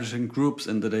just establishing groups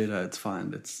in the data, it's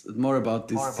fine. It's more about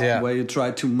this where you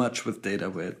try too much with data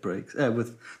where it breaks,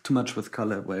 with too much with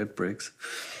color where it breaks.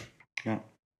 Yeah.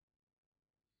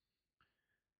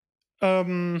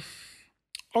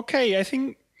 Okay, I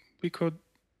think we could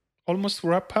almost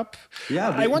wrap up.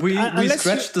 Yeah, we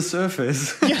scratched the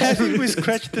surface. Yeah, I think we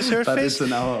scratched the surface. But it's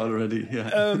an hour already.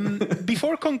 Yeah.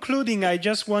 Before concluding, I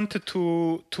just wanted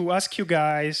to ask you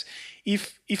guys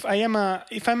if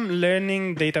I'm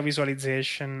learning data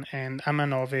visualization and I'm a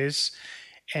novice,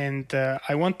 and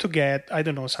I want to get, I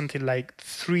don't know, something like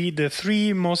the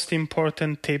three most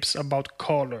important tips about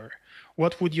color.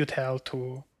 What would you tell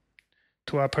to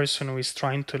a person who is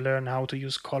trying to learn how to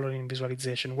use color in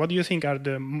visualization? What do you think are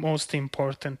the most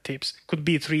important tips? Could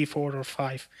be 3, 4, or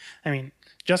 5. I mean,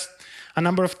 just a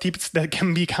number of tips that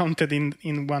can be counted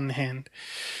in one hand.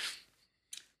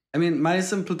 I mean, my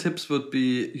simple tips would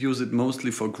be use it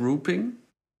mostly for grouping,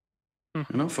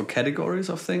 for categories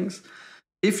of things.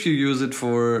 If you use it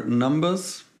for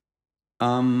numbers,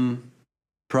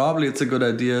 probably it's a good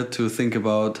idea to think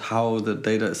about how the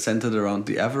data is centered around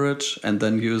the average, and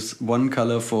then use one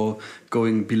color for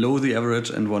going below the average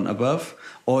and one above,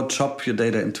 or chop your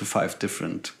data into 5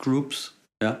 different groups,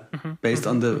 based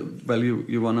on the value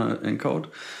you want to encode.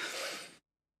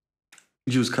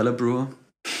 Use Color Brewer.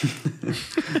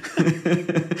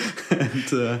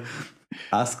 And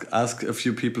ask a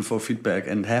few people for feedback,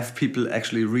 and have people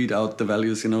actually read out the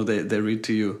values they read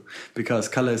to you, because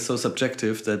color is so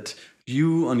subjective that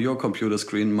you on your computer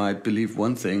screen might believe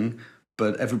one thing,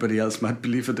 but everybody else might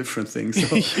believe a different thing.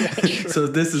 So, so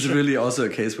this is really also a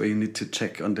case where you need to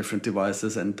check on different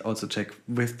devices and also check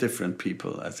with different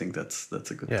people. I think that's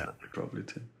a good topic probably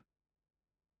too.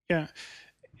 Yeah.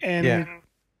 And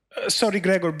sorry,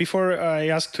 Gregor, before I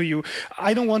ask to you,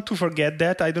 I don't want to forget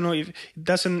that. I don't know if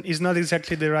it's not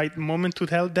exactly the right moment to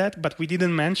tell that, but we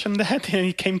didn't mention that and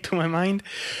it came to my mind.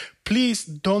 please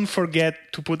don't forget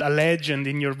to put a legend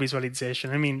in your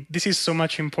visualization. I mean, this is so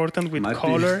much important with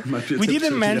color. We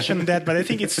didn't mention that, but I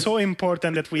think it's so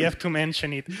important that we have to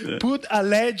mention it. Yeah. Put a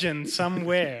legend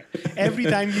somewhere. Every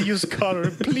time you use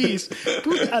color, please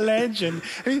put a legend.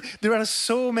 I mean, there are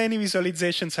so many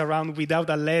visualizations around without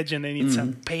a legend, and it's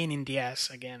a pain in the ass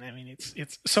again. I mean,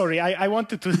 it's sorry, I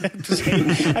wanted to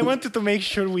say, I wanted to make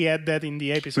sure we had that in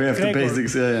the episode. We have the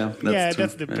basics,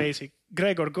 that's the basic.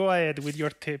 Gregor, go ahead with your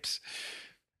tips.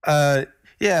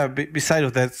 Beside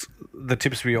of that, the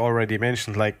tips we already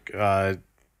mentioned, like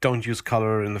don't use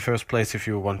color in the first place if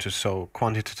you want to show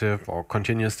quantitative or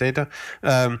continuous data.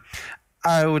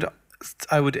 I would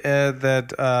add that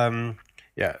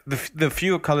the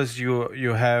fewer colors you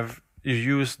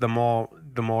use, the more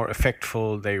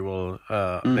effectful they will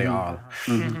they are.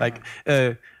 Like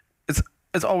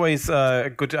it's always a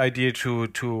good idea to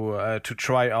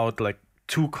try out like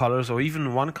 2 colors or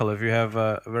even 1 color. If you have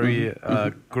a very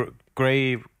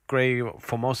gray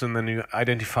for most, and then you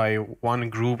identify one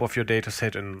group of your data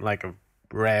set in like a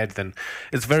red, then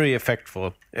it's very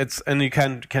effective. And you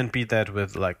can beat that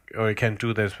with you can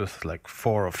do this with like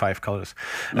 4 or 5 colors.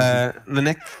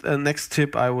 The next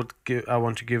tip I want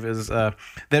to give is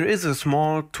there is a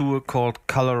small tool called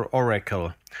Color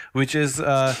Oracle, which is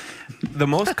the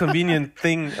most convenient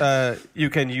thing you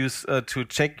can use to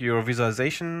check your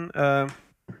visualization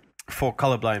for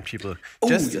colorblind people.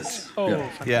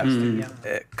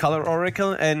 Color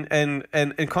Oracle, and in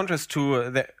contrast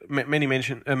to many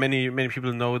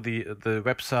people know the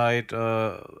website.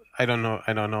 I don't know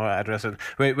address it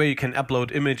where you can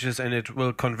upload images and it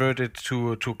will convert it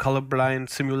to colorblind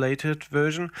simulated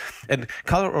version. And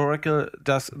Color Oracle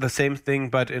does the same thing,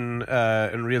 but in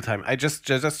real time. I just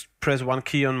press one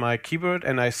key on my keyboard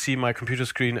and I see my computer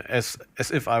screen as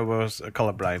if I was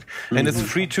colorblind. And it's a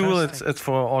free tool. It's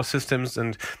for all systems,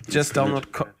 and just download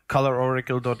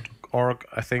colororacle.org,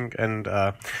 I think. And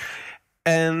I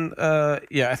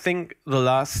think the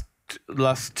last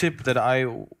tip that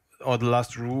the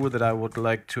last rule that I would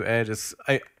like to add is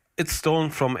it's stolen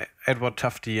from Edward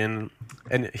Tufte,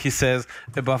 and he says,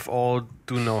 above all,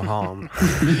 do no harm.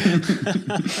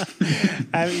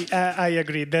 I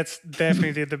agree. That's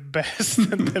definitely the best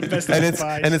advice.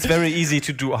 And it's very easy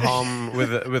to do harm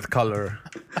with color.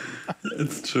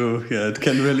 It's true. Yeah, it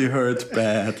can really hurt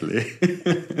badly.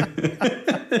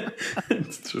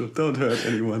 It's true. Don't hurt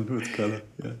anyone with color.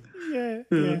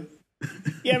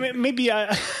 Yeah, maybe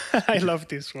I love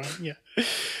this one. Yeah.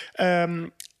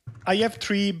 I have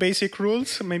 3 basic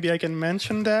rules. Maybe I can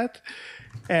mention that.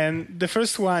 And the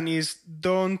first one is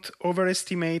don't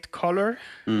overestimate color.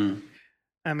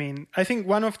 I mean, I think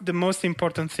one of the most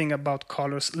important thing about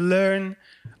colors, learn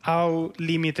how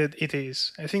limited it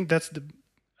is. I think that's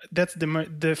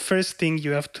the first thing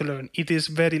you have to learn. It is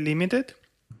very limited.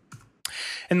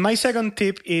 And my second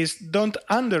tip is don't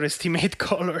underestimate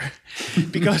color,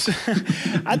 because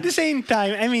at the same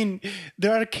time, I mean,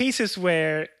 there are cases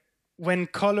where when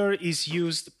color is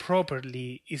used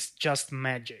properly, it's just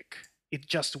magic. It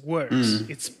just works.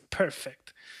 It's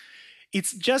perfect.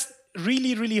 It's just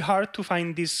really, really hard to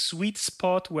find this sweet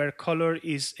spot where color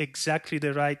is exactly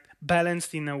the right,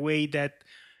 balanced in a way that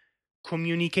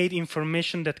communicate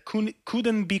information that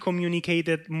couldn't be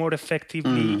communicated more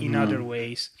effectively in other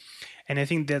ways. And I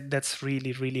think that's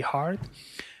really, really hard.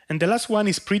 And the last one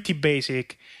is pretty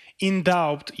basic. In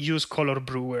doubt, use Color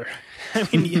Brewer. I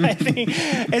mean, I think,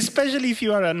 especially if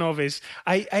you are a novice,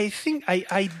 I think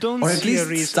I don't see a reason. Or at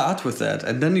least start with that.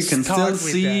 And then you can still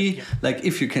see, like,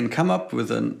 if you can come up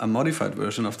with a modified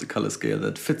version of the color scale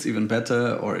that fits even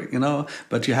better, or,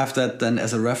 but you have that then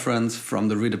as a reference from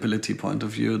the readability point of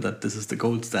view, that this is the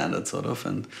gold standard, sort of.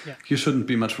 And you shouldn't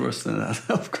be much worse than that,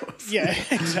 of course. Yeah,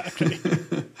 exactly.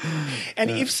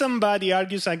 And if somebody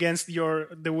argues against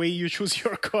the way you choose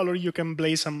your color, you can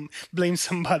blame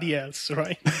somebody else,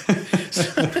 right? So,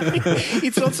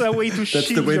 it's also a way to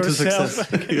shield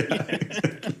yourself.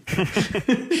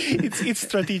 It's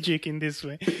strategic in this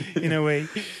way, in a way.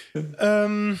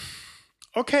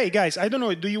 Okay, guys, I don't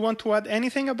know. Do you want to add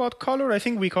anything about color? I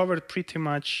think we covered pretty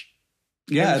much.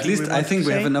 Yeah, at least I think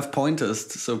we have enough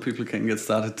pointers so people can get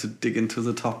started to dig into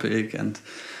the topic. And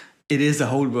it is a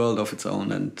whole world of its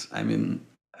own. And I mean,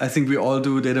 I think we all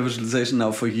do data visualization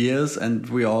now for years, and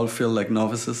we all feel like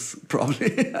novices,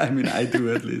 probably. I mean, I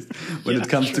do at least, when it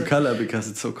comes to color, because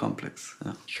it's so complex.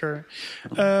 Yeah. Sure.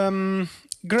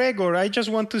 Gregor, I just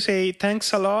want to say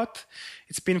thanks a lot.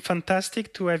 It's been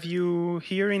fantastic to have you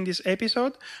here in this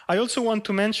episode. I also want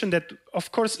to mention that,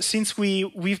 of course, since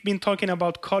we've been talking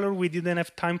about color, we didn't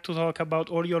have time to talk about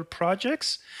all your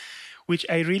projects, which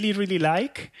I really, really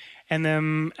like. and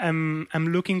I'm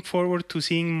looking forward to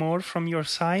seeing more from your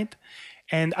side.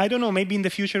 And I don't know, maybe in the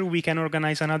future we can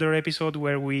organize another episode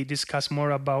where we discuss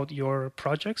more about your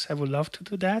projects. I would love to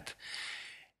do that.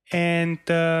 And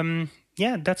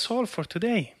that's all for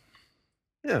today.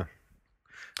 Yeah.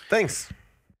 Thanks.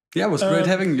 Yeah, it was great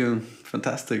having you.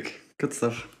 Fantastic. Good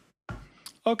stuff.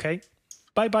 Okay.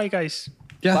 Bye-bye, guys.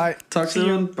 Yeah. Bye. Talk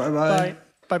soon. Bye-bye. Bye.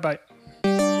 Bye-bye.